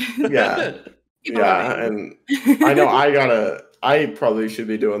 Yeah, and I know I probably should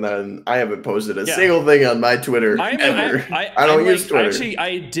be doing that, and I haven't posted a single thing on my Twitter ever. I don't use Twitter. Actually,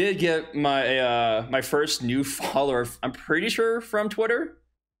 I did get my my first new follower. I'm pretty sure from Twitter,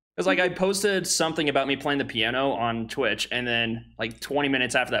 because like I posted something about me playing the piano on Twitch, and then like 20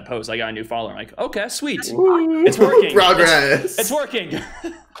 minutes after that post, I got a new follower. I'm like, okay, sweet, it's working. Progress. It's working.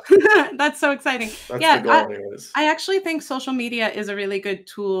 That's so exciting. That's the goal, I actually think social media is a really good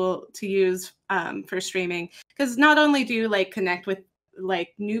tool to use for streaming, because not only do you like connect with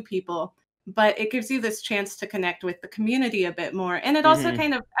like new people, but it gives you this chance to connect with the community a bit more. And it also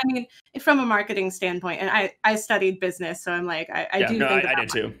kind of, I mean, from a marketing standpoint, and I studied business, so I'm like, I did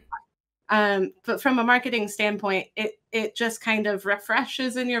too. But from a marketing standpoint, it just kind of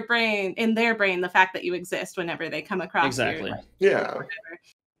refreshes in their brain, the fact that you exist whenever they come across you.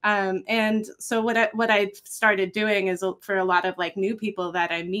 And so what I started doing is for a lot of like new people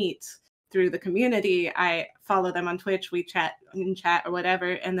that I meet through the community, I follow them on Twitch, we chat or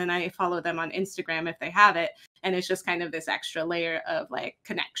whatever, and then I follow them on Instagram if they have it, and it's just kind of this extra layer of like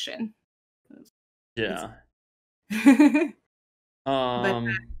connection. Yeah. But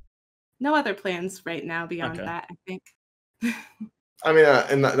no other plans right now beyond that, I think. I mean,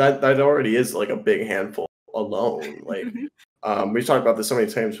 and that already is like a big handful alone. Like, we've talked about this so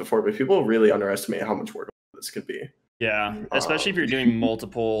many times before, but people really underestimate how much work this could be. Yeah, especially if you're doing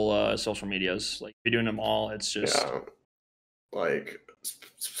multiple social medias. Like, if you're doing them all, it's just... like,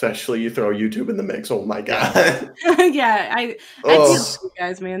 especially you throw YouTube in the mix, oh my god. I deal with you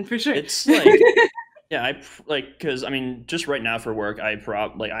guys, man, for sure. It's like... Yeah, because I mean, just right now for work,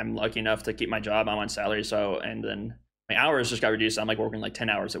 I'm lucky enough to keep my job. I'm on salary, and then my hours just got reduced. I'm like working like 10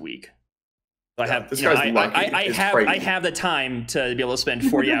 hours a week. So I have, you know, I have the time to be able to spend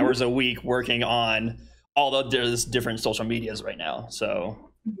 40 hours a week working on all of those different social medias right now.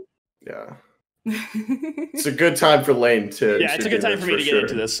 So yeah, it's a good time for Lane to. Yeah, it's a good time for me to get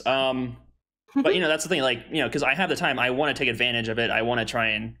into this. But you know, that's the thing. Like, you know, because I have the time, I want to take advantage of it. I want to try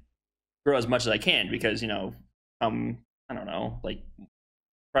and grow as much as I can because, you know, I don't know, like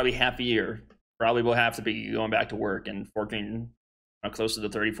probably half a year, probably will have to be going back to work and working close to the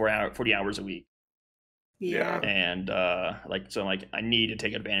 40 hours a week. Yeah. And so I need to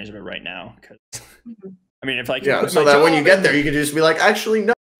take advantage of it right now because I mean, if like so that when you get there, you can just be like, actually,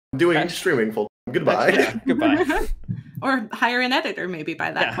 no, I'm doing streaming full time. Goodbye. Yeah, goodbye. Or hire an editor maybe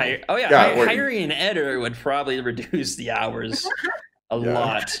by that point. Hiring an editor would probably reduce the hours a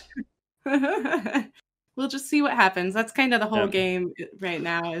lot. We'll just see what happens. That's kind of the whole game right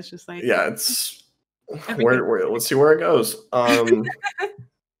now. It's just like it's let's see where it goes.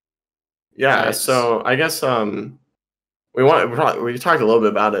 So I guess we talked a little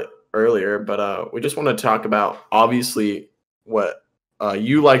bit about it earlier, but we just want to talk about obviously what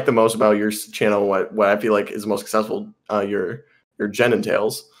you like the most about your channel, what I feel like is most successful, your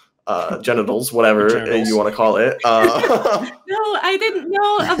genitals, whatever you want to call it. No, I didn't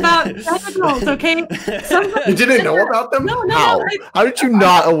know about genitals. Okay, you didn't know about them? No. How did you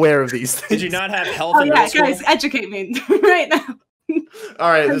not aware of these things? Did you not have health in middle school? Guys, educate me right now. All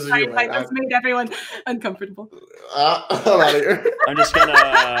right, this is you. I just made everyone uncomfortable. I'm out of here. I'm just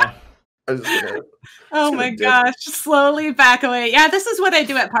gonna. Oh my gosh! Slowly back away. Yeah, this is what I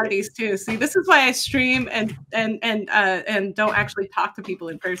do at parties too. See, this is why I stream and don't actually talk to people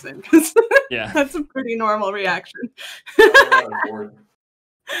in person because that's a pretty normal reaction.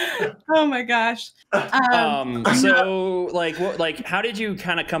 Oh my gosh. So like how did you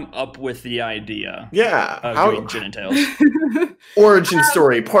kind of come up with the idea of doing genitals? Origin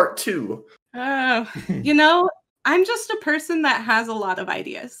story part 2. You know, I'm just a person that has a lot of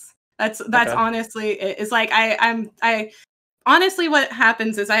ideas. That's honestly it's like I honestly what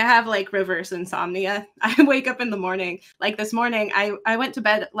happens is I have like reverse insomnia. I wake up in the morning. Like this morning I went to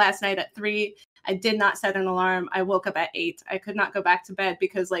bed last night at 3. I did not set an alarm. I woke up at 8. I could not go back to bed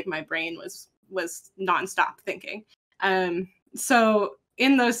because like my brain was nonstop thinking. So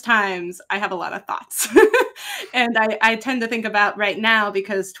in those times I have a lot of thoughts. And I tend to think about right now,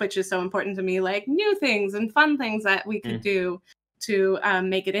 because Twitch is so important to me, like new things and fun things that we could do to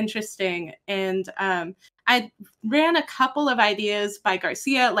make it interesting. And I ran a couple of ideas by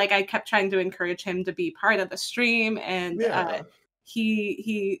Garcia. Like I kept trying to encourage him to be part of the stream, and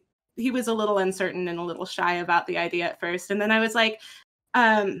he was a little uncertain and a little shy about the idea at first. And then I was like,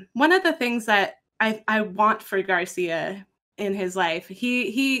 one of the things that I want for Garcia in his life,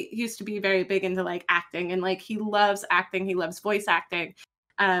 he used to be very big into like acting, and like he loves acting, he loves voice acting,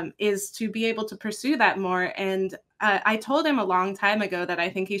 is to be able to pursue that more. And I told him a long time ago that I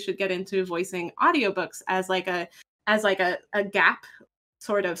think he should get into voicing audiobooks as like a gap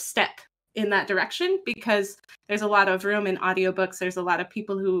sort of step in that direction, because there's a lot of room in audiobooks. There's a lot of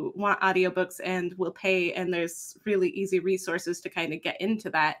people who want audiobooks and will pay, and there's really easy resources to kind of get into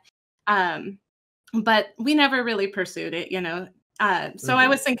that. But we never really pursued it, you know. So I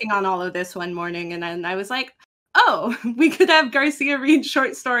was thinking on all of this one morning, and then I was like, oh, we could have Garcia read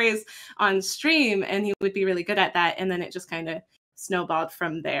short stories on stream, and he would be really good at that. And then it just kind of snowballed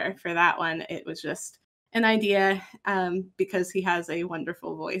from there. For that one, it was just an idea, because he has a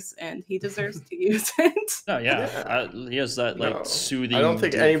wonderful voice and he deserves to use it. Oh yeah, he has that like soothing. I don't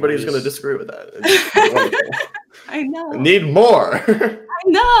think anybody's going to disagree with that. I know. Need more. I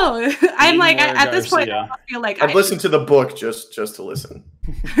know. I'm like at this point, I feel like I've listened to the book just to listen.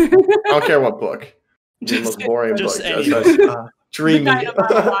 I don't care what book. The most boring book. Dreamy.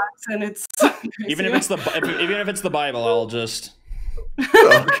 And it's even if it's the Bible, I'll just.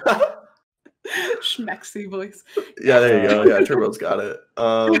 Schmexy voice. Yeah, there you go. Yeah, Turbo's got it.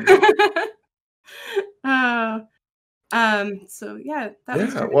 So yeah.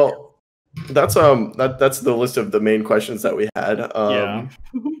 Well, that's the list of the main questions that we had.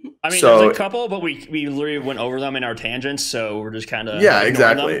 I mean, there's a couple, but we literally went over them in our tangents, so we're just kind of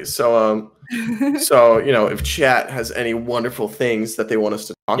exactly. Them. So so you know, if chat has any wonderful things that they want us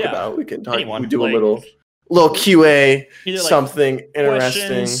to talk about, we can talk. We do a little QA, something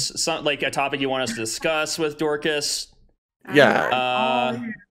interesting, like a topic you want us to discuss with Dorkest. Yeah.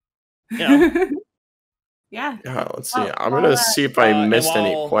 Yeah, let's see. I'm gonna see if I missed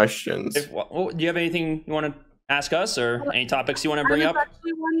any questions. Do you have anything you want to ask us, or any topics you want to bring up? I was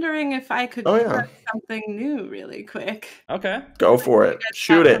actually wondering if I could start something new really quick. Okay, go for it.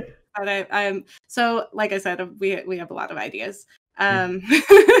 Shoot it. But I'm so, like I said, we have a lot of ideas.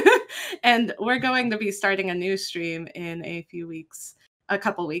 And we're going to be starting a new stream in a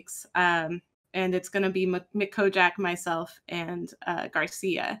couple weeks. And it's going to be Mick Kojak, myself, and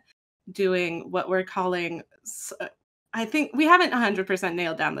Garcia doing what we're calling, I think we haven't 100%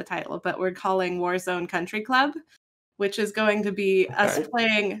 nailed down the title, but we're calling Warzone Country Club, which is going to be us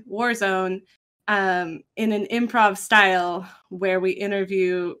playing Warzone in an improv style where we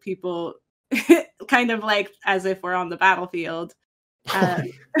interview people kind of like as if we're on the battlefield.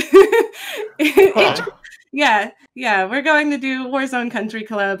 Yeah, we're going to do Warzone Country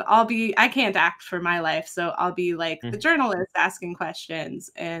Club. I can't act for my life, so I'll be like the journalist asking questions.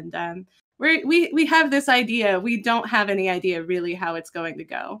 And we have this idea. We don't have any idea really how it's going to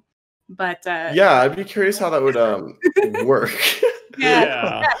go. But yeah, I'd be curious how that would work.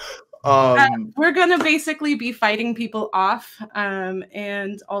 Yeah. We're gonna basically be fighting people off,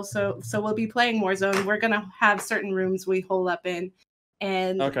 and also, so we'll be playing Warzone. We're gonna have certain rooms we hole up in,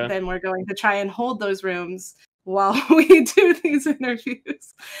 and then we're going to try and hold those rooms while we do these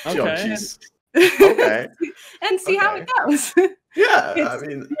interviews. Okay. And see how it goes. Yeah,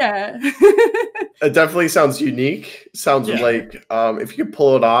 it definitely sounds unique. Sounds like if you could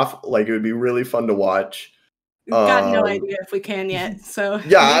pull it off, like it would be really fun to watch. Got no idea if we can yet. So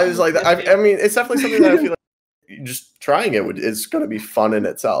yeah, I was like, I mean, it's definitely something that I feel like just trying it is going to be fun in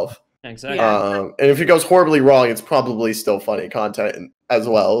itself. Exactly. And if it goes horribly wrong, it's probably still funny content as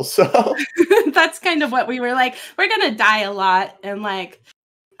well. So that's kind of what we were like. We're gonna die a lot, and like,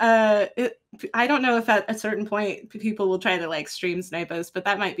 I don't know if at a certain point people will try to like stream snipe us, but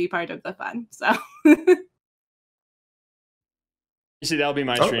that might be part of the fun. So. You see, that'll be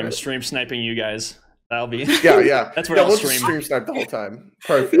my stream sniping you guys. That'll be yeah. That's where I'll we'll stream. Just stream snipe the whole time.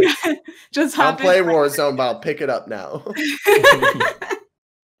 Perfect. Just I'll play Warzone, but I'll pick it up now.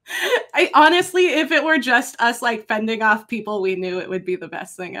 I honestly, if it were just us like fending off people we knew, it would be the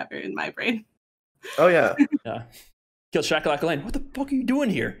best thing ever in my brain. Oh yeah. Yeah. Kill Shakalaka Lane. What the fuck are you doing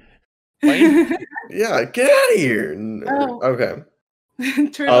here? Lane? Yeah, get out of here. Okay.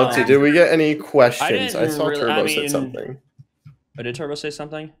 Did we get any questions? I saw Turbo said something. Oh, did Turbo say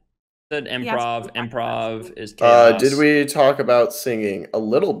something? Said improv. Yes, improv is chaos. Did we talk about singing a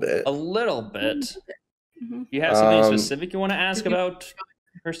little bit? A little bit. You have something specific you want to ask about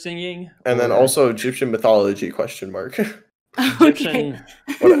her singing? And then also Egyptian mythology question mark. Egyptian.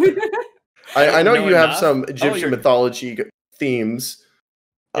 I know you have some Egyptian mythology themes.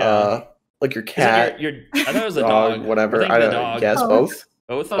 Yeah. Like your cat. I thought it was the dog. Whatever. I don't guess both.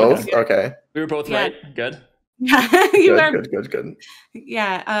 Both. Okay. We were both right. Good. Yeah, good.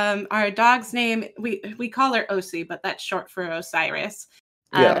 Yeah, our dog's name, we call her Osi, but that's short for Osiris.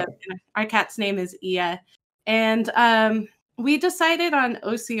 Our cat's name is Ia, and we decided on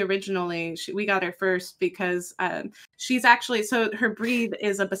Osi originally. We got her first because she's actually, so her breed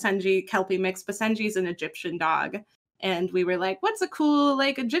is a Basenji Kelpie mix. Basenji's an Egyptian dog, and we were like, what's a cool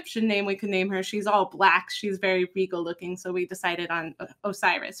like Egyptian name we can name her? She's all black. She's very regal looking, so we decided on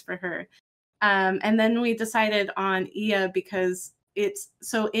Osiris for her. And then we decided on Ia because it's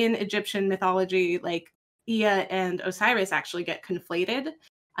so in Egyptian mythology, like Ia and Osiris actually get conflated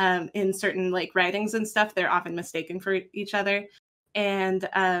in certain like writings and stuff. They're often mistaken for each other. And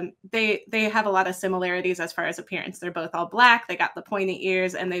they have a lot of similarities as far as appearance. They're both all black. They got the pointy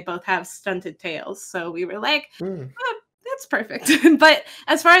ears and they both have stunted tails. So we were like, that's perfect. But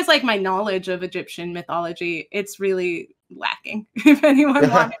as far as like my knowledge of Egyptian mythology, it's really lacking. If anyone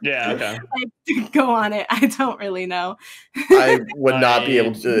wanted to go on it, I don't really know. I would not be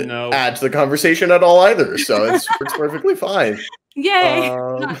able to add to the conversation at all either. So it's perfectly fine. Yay.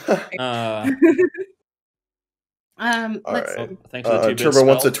 Let's see. Thanks for the 2-bit Turbo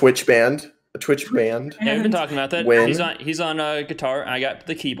wants a Twitch band. A Twitch band. Yeah, we've been talking about that. He's on guitar. I got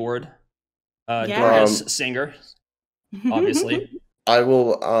the keyboard. Dorkest singer, obviously. I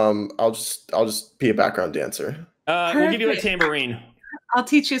will. I'll just be a background dancer. We'll give you a tambourine. I'll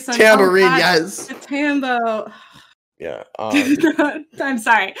teach you some tambourine. Yes, a tambo. Yeah. I'm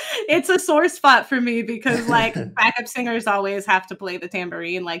sorry. It's a sore spot for me because like backup singers always have to play the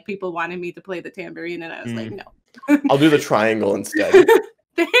tambourine. Like people wanted me to play the tambourine, and I was like, no. I'll do the triangle instead.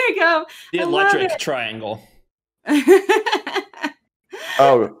 There you go. The electric triangle.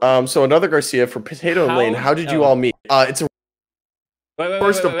 So another Garcia for Potato and Lane. How did you all meet? It's a.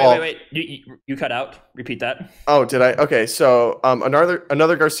 Wait. You cut out. Repeat that. Oh, did I? Okay. So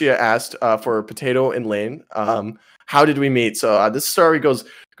another Garcia asked for Potato and Lane. How did we meet? So this story goes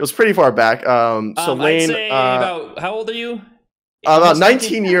pretty far back. So Lane, I'd say about how old are you? About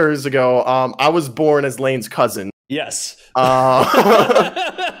 19 years ago. I was born as Lane's cousin. Yes.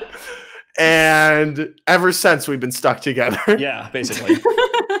 And ever since we've been stuck together. Yeah, basically.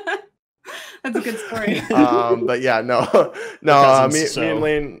 That's a good story. But yeah, no, me and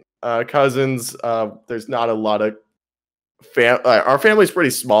Lane, cousins. There's not a lot of our family's pretty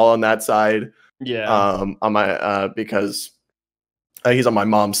small on that side. Yeah. On my because he's on my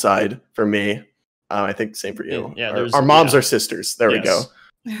mom's side for me. I think same for you. Yeah, our moms are sisters. There we go.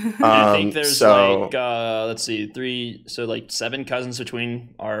 I think there's like let's see, 3, so like 7 cousins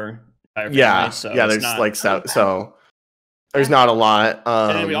between our entire family. So there's like so there's not a lot.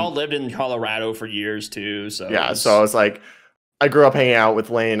 And then we all lived in Colorado for years too. So so I was like, I grew up hanging out with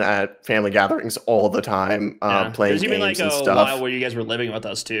Lane at family gatherings all the time, playing games even like and a stuff. while where you guys were living with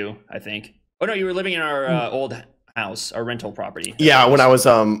us too, I think. Oh no, you were living in our old house, our rental property. Yeah, when I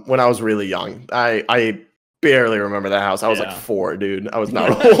was really young. I barely remember that house. I was like 4, dude. I was not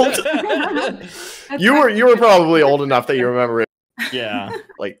old. You were probably old enough that you remember it. Yeah.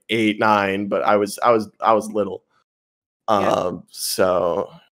 Like 8, 9, but I was little.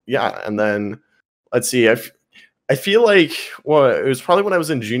 So yeah, and then let's see. I feel like it was probably when I was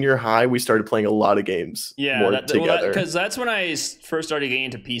in junior high we started playing a lot of games. Yeah, together. Because that's when I first started getting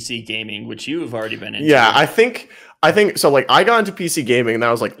into PC gaming, which you've already been into. Yeah, I think so. Like, I got into PC gaming, and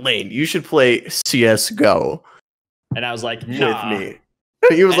I was like, Lane, you should play CS:GO. And I was like, nah. With me.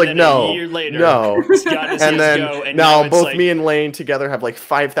 And he was like, no. A year later, no. And then now both me and Lane together have like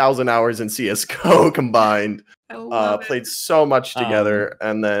 5,000 hours in CS:GO combined. Played so much together,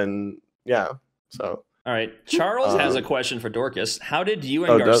 and then so. All right, Charles has a question for Dorcas. How did you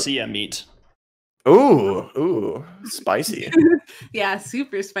and Garcia meet? Ooh, spicy. Yeah,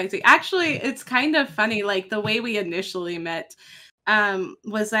 super spicy. Actually, it's kind of funny. Like, the way we initially met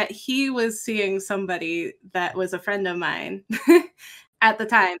was that he was seeing somebody that was a friend of mine at the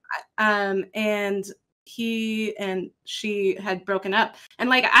time, and he and she had broken up, and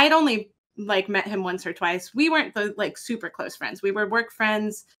like I'd only like met him once or twice. We weren't the like super close friends. We were work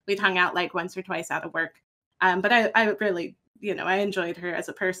friends. We'd hung out like once or twice out of work. But I really, I enjoyed her as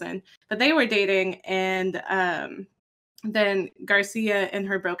a person. But they were dating, and then Garcia and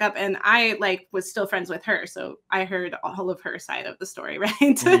her broke up, and I like was still friends with her, so I heard all of her side of the story, right?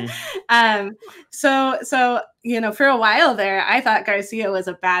 Mm-hmm. So for a while there, I thought Garcia was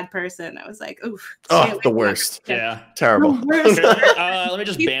a bad person. I was like, oof, the worst. Yeah, terrible. Let me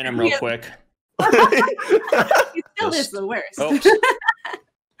just ban him real quick. He still is the worst. Oops.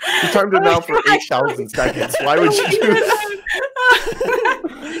 You timed it out for 8,000 seconds. Why would you do that?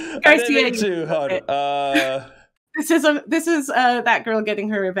 Garcia, This is that girl getting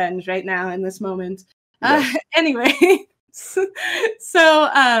her revenge right now in this moment. Anyway,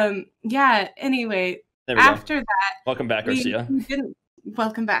 anyway, after that, welcome back, Garcia.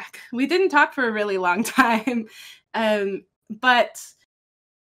 Welcome back. We didn't talk for a really long time, but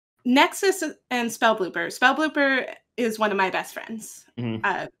Nexus and Spellblooper is one of my best friends.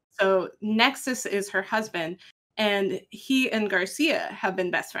 Mm-hmm. So Nexus is her husband. And he and Garcia have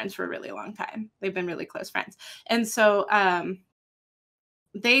been best friends for a really long time. They've been really close friends. And so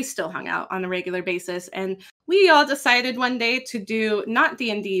they still hung out on a regular basis. And we all decided one day to do not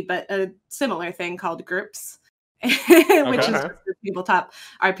D&D, but a similar thing called GURPS, which is a tabletop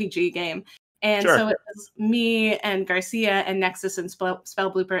RPG game. And so it was me and Garcia and Nexus and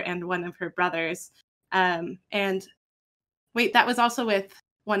Spellblooper and one of her brothers. And wait, that was also with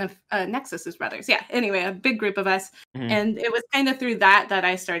one of Nexus's brothers. Yeah, anyway, a big group of us. Mm-hmm. And it was kind of through that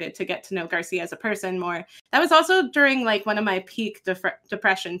I started to get to know Garcia as a person more. That was also during like one of my peak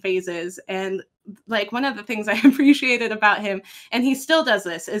depression phases. And like one of the things I appreciated about him, and he still does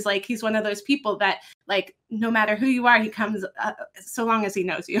this, is like he's one of those people that like no matter who you are, he comes so long as he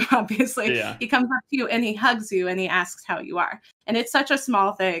knows you, obviously. Yeah. He comes up to you and he hugs you and he asks how you are. And it's such a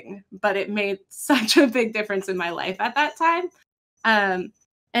small thing, but it made such a big difference in my life at that time.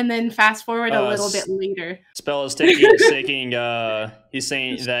 And then fast forward a little bit later. Spell is he's saying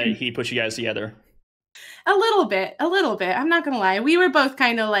that he put you guys together. A little bit. I'm not going to lie. We were both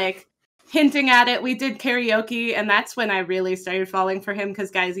kind of like hinting at it. We did karaoke, and that's when I really started falling for him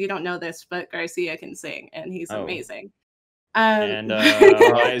because, guys, you don't know this, but Garcia can sing, and he's amazing. And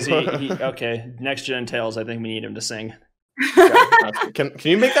why is he okay, Next Gen Tales, I think we need him to sing. Can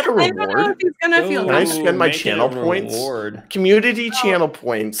you make that a reward? I don't know if he's gonna feel Can I spend my channel points? Community channel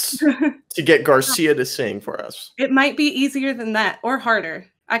points to get Garcia to sing for us. It might be easier than that or harder.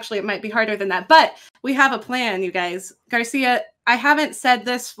 Actually, it might be harder than that. But we have a plan, you guys. Garcia, I haven't said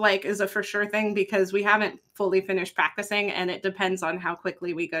this like is a for sure thing because we haven't fully finished practicing and it depends on how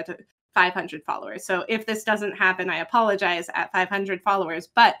quickly we go to 500 followers. So if this doesn't happen, I apologize at 500 followers.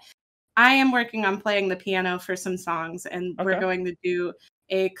 But I am working on playing the piano for some songs, and we're going to do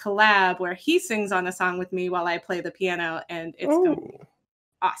a collab where he sings on a song with me while I play the piano, and it's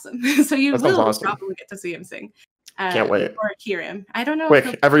awesome. So you will probably get to see him sing. Can't wait. Or hear him. I don't know.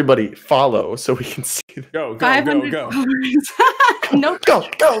 Quick, everybody, follow so we can see. Go. Nope. Go.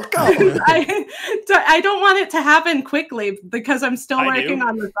 I don't want it to happen quickly because I'm still working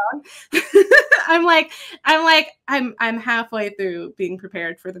on the song. I'm halfway through being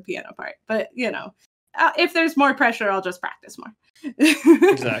prepared for the piano part, but you know, if there's more pressure, I'll just practice more.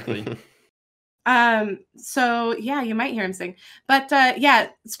 Exactly. So yeah, you might hear him sing, but yeah,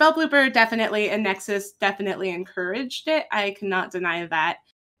 Spell Blooper definitely, and Nexus definitely encouraged it. I cannot deny that.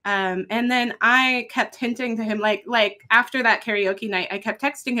 And then I kept hinting to him, like after that karaoke night, I kept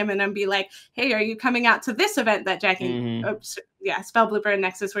texting him and I'd be like, hey, are you coming out to this event that Jackie, Spell Blooper and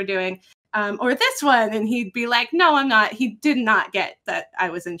Nexus were doing? Or this one? And he'd be like, no, I'm not. He did not get that I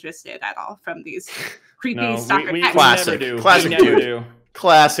was interested at all from these creepy stalker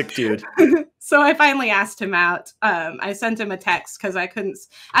Classic dude. So I finally asked him out. I sent him a text because I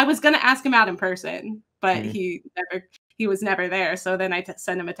was going to ask him out in person, but he was never there. So then I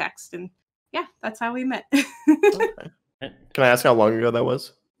sent him a text, and yeah, that's how we met. Okay. Can I ask how long ago that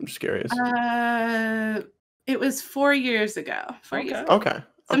was? I'm just curious. It was 4 years ago. 4 years ago. Okay.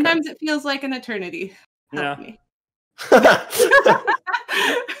 Sometimes it feels like an eternity. Help me.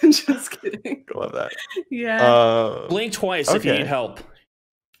 I'm just kidding. I love that. Yeah. Blink twice if you need help.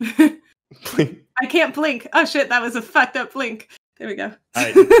 I can't blink. Oh shit, that was a fucked up blink. There we go.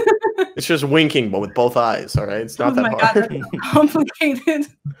 Right. It's just winking, but with both eyes. All right, it's not that hard. God, that's complicated.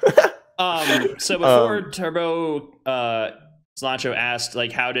 So before Turbo Cilantro asked,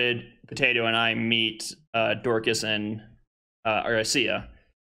 like, how did Potato and I meet Dorcas and Arcia?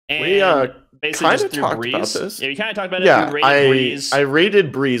 And we basically just through Breeze. About this. Yeah, we kind of talked about it. Yeah, Breeze. I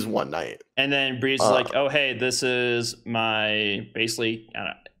raided Breeze one night, and then Breeze is like, "Oh, hey, this is my basically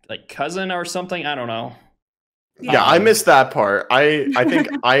like cousin or something. I don't know." Yeah, I missed that part. I think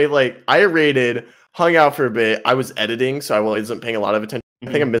I raided, hung out for a bit. I was editing, so I wasn't paying a lot of attention.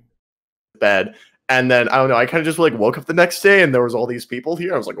 I think I missed bed, and then I don't know. I kind of just like woke up the next day, and there was all these people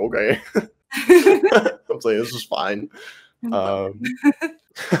here. I was like, okay. I was like, this is fine.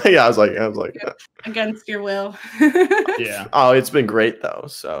 Yeah, I was like against your will. Yeah. Oh, it's been great though.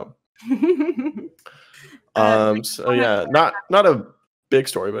 So, so yeah, not a big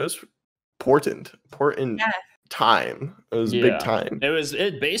story, but it's important time. It was big time.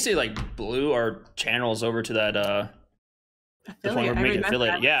 It basically like blew our channels over to that the point where we make it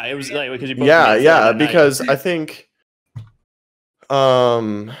affiliated. Yeah, it was like because you both because I think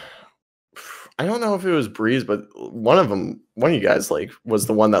I don't know if it was Breeze, but one of you guys like was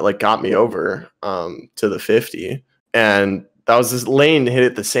the one that like got me over to the 50, and that was this lane hit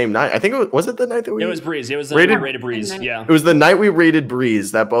it the same night. I think was it the night that we? It was Breeze. It was the rated Breeze. Yeah, it was the night we rated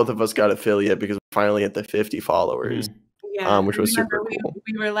Breeze that both of us got affiliate because we finally hit the 50 followers. Yeah, which was super cool.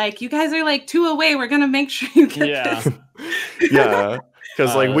 We were like, you guys are like 2 away. We're gonna make sure you get this. Yeah.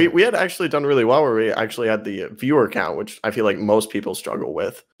 Because like we had actually done really well where we actually had the viewer count, which I feel like most people struggle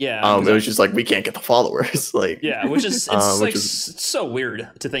with. Yeah, it was just like we can't get the followers. Like which is it's so weird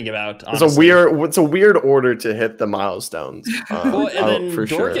to think about. Honestly. It's a weird order to hit the milestones. Well, and then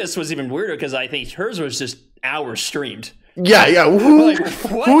Dorcas was even weirder because I think hers was just hours streamed. Yeah.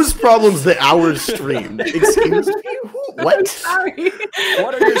 Whose problem's the hours streamed? Excuse me. What? Sorry.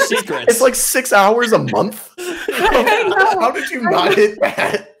 What are your secrets? It's like 6 hours a month. How did you not hit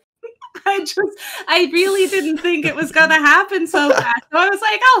that? I really didn't think it was gonna happen so fast. So I was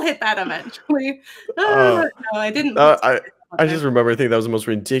like, I'll hit that eventually. No, I didn't. I just remember thinking that was the most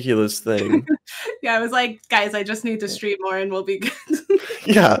ridiculous thing. Yeah, I was like, guys, I just need to stream more and we'll be good.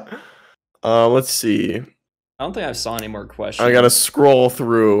 Yeah. Let's see. I don't think I saw any more questions. I gotta scroll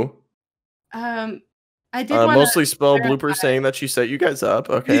through. I did mostly Spell Blooper saying that she set you guys up.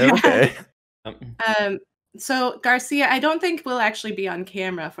 Okay, yeah. Okay. So Garcia, I don't think we'll actually be on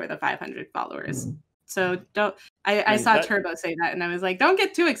camera for the 500 followers. So don't. I saw Turbo say that, and I was like, don't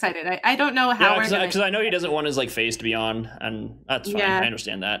get too excited. I don't know how we're gonna. Because I know he doesn't want his like face to be on, and that's fine. Yeah. I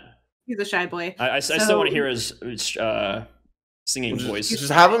understand that. He's a shy boy. I still want to hear his singing voice.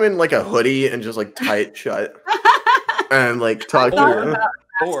 Just have him in like a hoodie and just like tight shut, and like talk to him.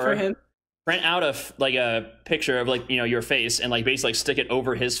 Or print out a picture of like your face and like basically like stick it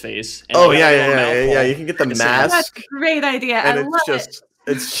over his face. And, yeah. You can get the mask. That's a great idea. And I love it.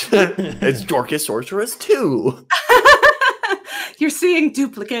 It's Dorkest Sorceress 2. You're seeing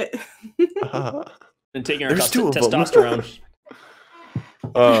duplicate. And taking our testosterone.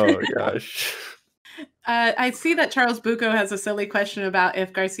 Oh gosh. I see that Charles Bucco has a silly question about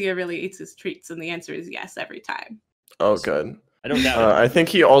if Garcia really eats his treats, and the answer is yes every time. Oh, good. I don't doubt it. I think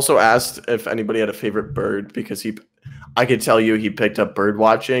he also asked if anybody had a favorite bird because I could tell you he picked up bird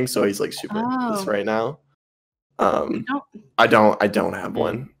watching, so he's like super into this right now. I don't have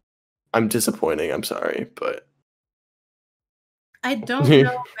one. I'm disappointing. I'm sorry, but I don't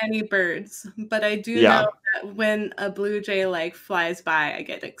know many birds, but I do know that when a blue jay like flies by, I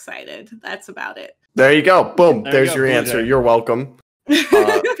get excited. That's about it. There you go. Boom. There's your answer. Jay. You're welcome.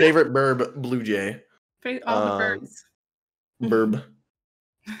 Favorite bird, blue jay. All the birds. Burb.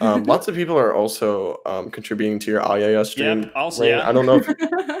 Lots of people are also contributing to your IAS stream. Yep, also, yeah. I don't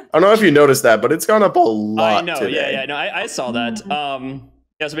know if you noticed that, but it's gone up a lot. I know. Today. Yeah. No, I saw that.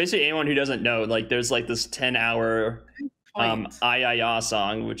 Yeah. So basically, anyone who doesn't know, like, there's like this 10-hour IAS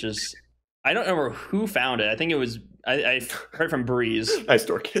song, which is I don't remember who found it. I think it was I heard from Breeze. Nice,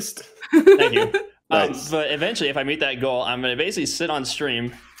 Dorkest. Thank you. Nice. But eventually, if I meet that goal, I'm gonna basically sit on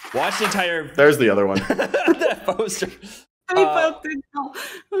stream, watch the entire. There's the other one. That poster. Oh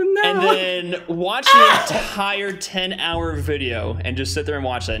no! And then watch the entire 10-hour video and just sit there and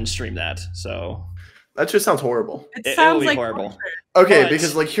watch that and stream that. So that just sounds horrible. It sounds like horrible. Okay,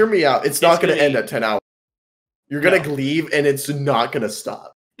 because like, hear me out. It's not going to end at 10 hours. You're going to leave, and it's not going to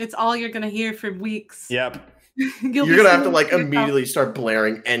stop. It's all you're going to hear for weeks. Yep. You're going to have to like immediately start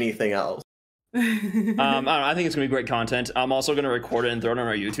blaring anything else. I don't know. I think it's going to be great content. I'm also going to record it and throw it on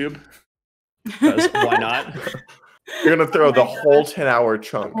our YouTube. Because why not? You're gonna throw the whole 10-hour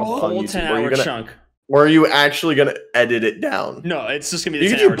chunk on whole YouTube. 10-hour chunk. Or are you actually gonna edit it down? No, it's just gonna be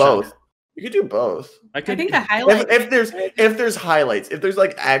the You 10-hour can do both. chunk. You can do both. I think the highlights. If there's highlights, if there's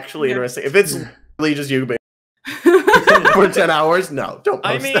like actually interesting, if it's really just you for 10 hours, no, don't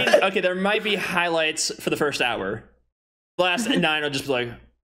post that. Okay, there might be highlights for the first hour. The last 9 will just be like,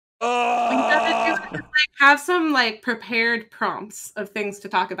 like, have some like prepared prompts of things to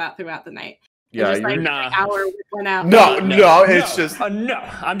talk about throughout the night. Yeah, just, like, an hour went out. No, it's just no.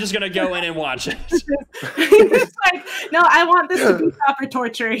 I'm just gonna go in and watch it. It's like, no, I want this to be proper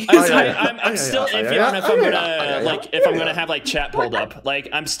torture. I'm still iffy on if I'm gonna if I'm gonna have like chat pulled up. Like,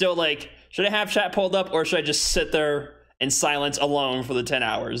 I'm still like, should I have chat pulled up or should I just sit there in silence alone for the 10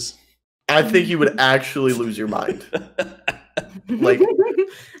 hours? I think you would actually lose your mind. Like,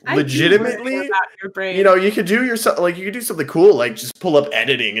 legitimately, you know, you could do something cool, like just pull up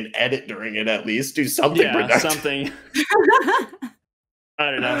editing and edit during it. At least do something. Yeah, something.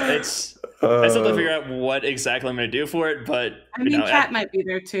 I don't know. I still have to figure out what exactly I'm going to do for it, but I mean, chat might be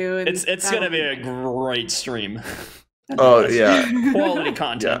there too. And it's going to be a great stream. Oh yeah, quality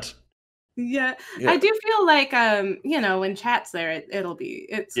content. Yeah, I do feel like you know, when chat's there, it'll be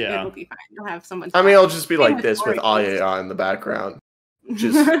fine. You'll have someone. I mean, it'll just be like this with IAI in the background.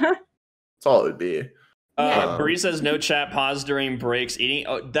 Just that's all it would be. Bree says no chat pause during breaks eating.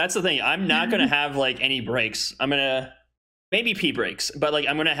 Oh, that's the thing. I'm not gonna have like any breaks. I'm gonna maybe pee breaks, but like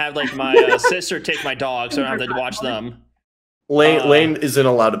I'm gonna have like my sister take my dog, so I don't have to watch them. Lane isn't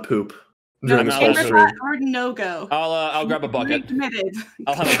allowed to poop. No, or no go. I'll grab a bucket. Committed.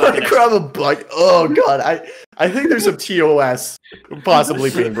 I'll have a bucket. Grab a bucket. Oh god, I think there's some TOS possibly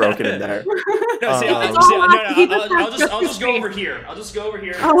being broken in there. I'll just go over here. I'll just go over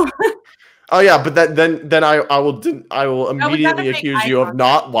here. Oh yeah, but then I will immediately accuse you of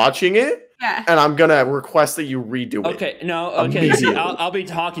not watching it. Yeah. And I'm gonna request that you redo it. Okay, no, okay. See, I'll be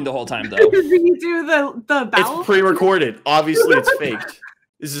talking the whole time though. Redo the bowel. It's pre-recorded. Obviously, it's faked.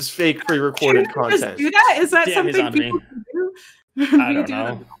 This is fake pre-recorded content. Just do that? Is that something people can do? I don't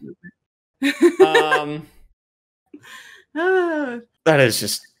know. That is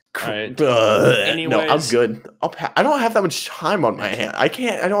just. Right. Anyways, no, I'm good. I don't have that much time on my hand. I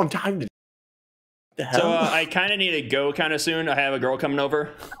don't have time to. The hell? So I kind of need to go kind of soon. I have a girl coming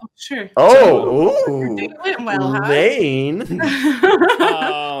over. Oh, sure. Oh, it went well, huh? Lane.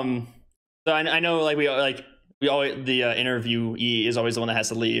 So I know, like we always the interviewee is always the one that has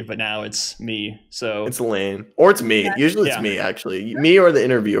to leave, but now it's me. So it's Lane, or it's me. Usually it's me, actually. Me or the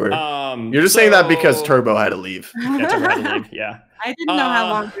interviewer. You're just saying that because Turbo had to leave. Yeah, Turbo had to leave. Yeah. I didn't know how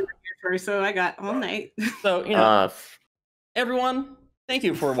long we were here for, so I got all night. So you know, everyone, thank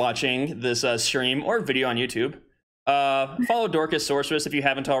you for watching this stream or video on YouTube. Follow Dorkest Sorceress if you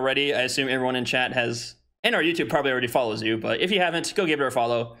haven't already. I assume everyone in chat has, and our YouTube probably already follows you. But if you haven't, go give her a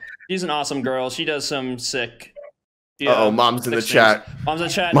follow. She's an awesome girl. She does some sick. Mom's in the chat. Mom's in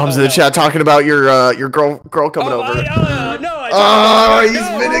the chat. Mom's in the chat talking about your girl coming over. He's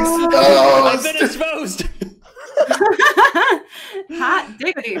been exposed. I've been exposed. Hot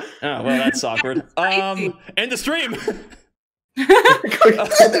diggity. Oh well, that's awkward. End the stream. Everyone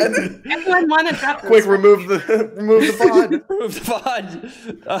want to drop this. Quick, remove the pod. Remove the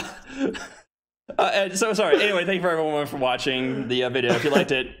pod. So sorry. Anyway, thank you for everyone for watching the video. If you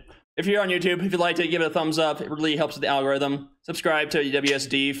liked it, if you're on YouTube, if you liked it, give it a thumbs up. It really helps with the algorithm. Subscribe to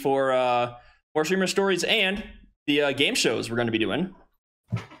WSD for more streamer stories and the game shows we're going to be doing.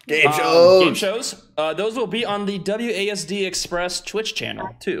 Game shows. Game shows. Those will be on the WASD Express Twitch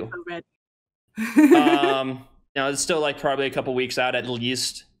channel too. It's still like probably a couple weeks out at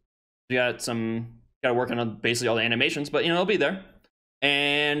least. We got to work on basically all the animations, but it'll be there.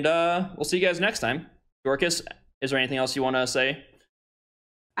 And we'll see you guys next time. Dorkest, is there anything else you want to say?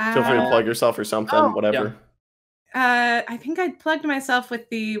 Feel free to plug yourself or something, whatever. Yeah. I think I plugged myself with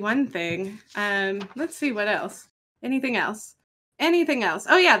the one thing. Let's see what else. Anything else?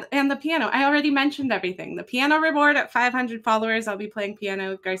 Oh yeah, and the piano. I already mentioned everything. The piano reward at 500 followers. I'll be playing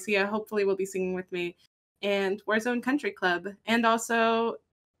piano. Garcia hopefully will be singing with me. And Warzone Country Club. And also,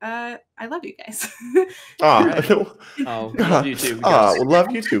 I love you guys. Love you too.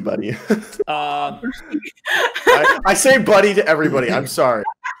 Love you too, buddy. I say buddy to everybody. I'm sorry.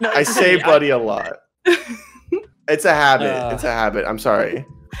 No, I say buddy a lot. It's a habit. I'm sorry.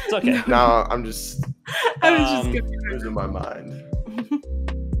 It's okay. No, I was just losing my mind.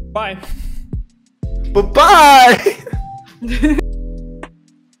 Bye. Bye-bye.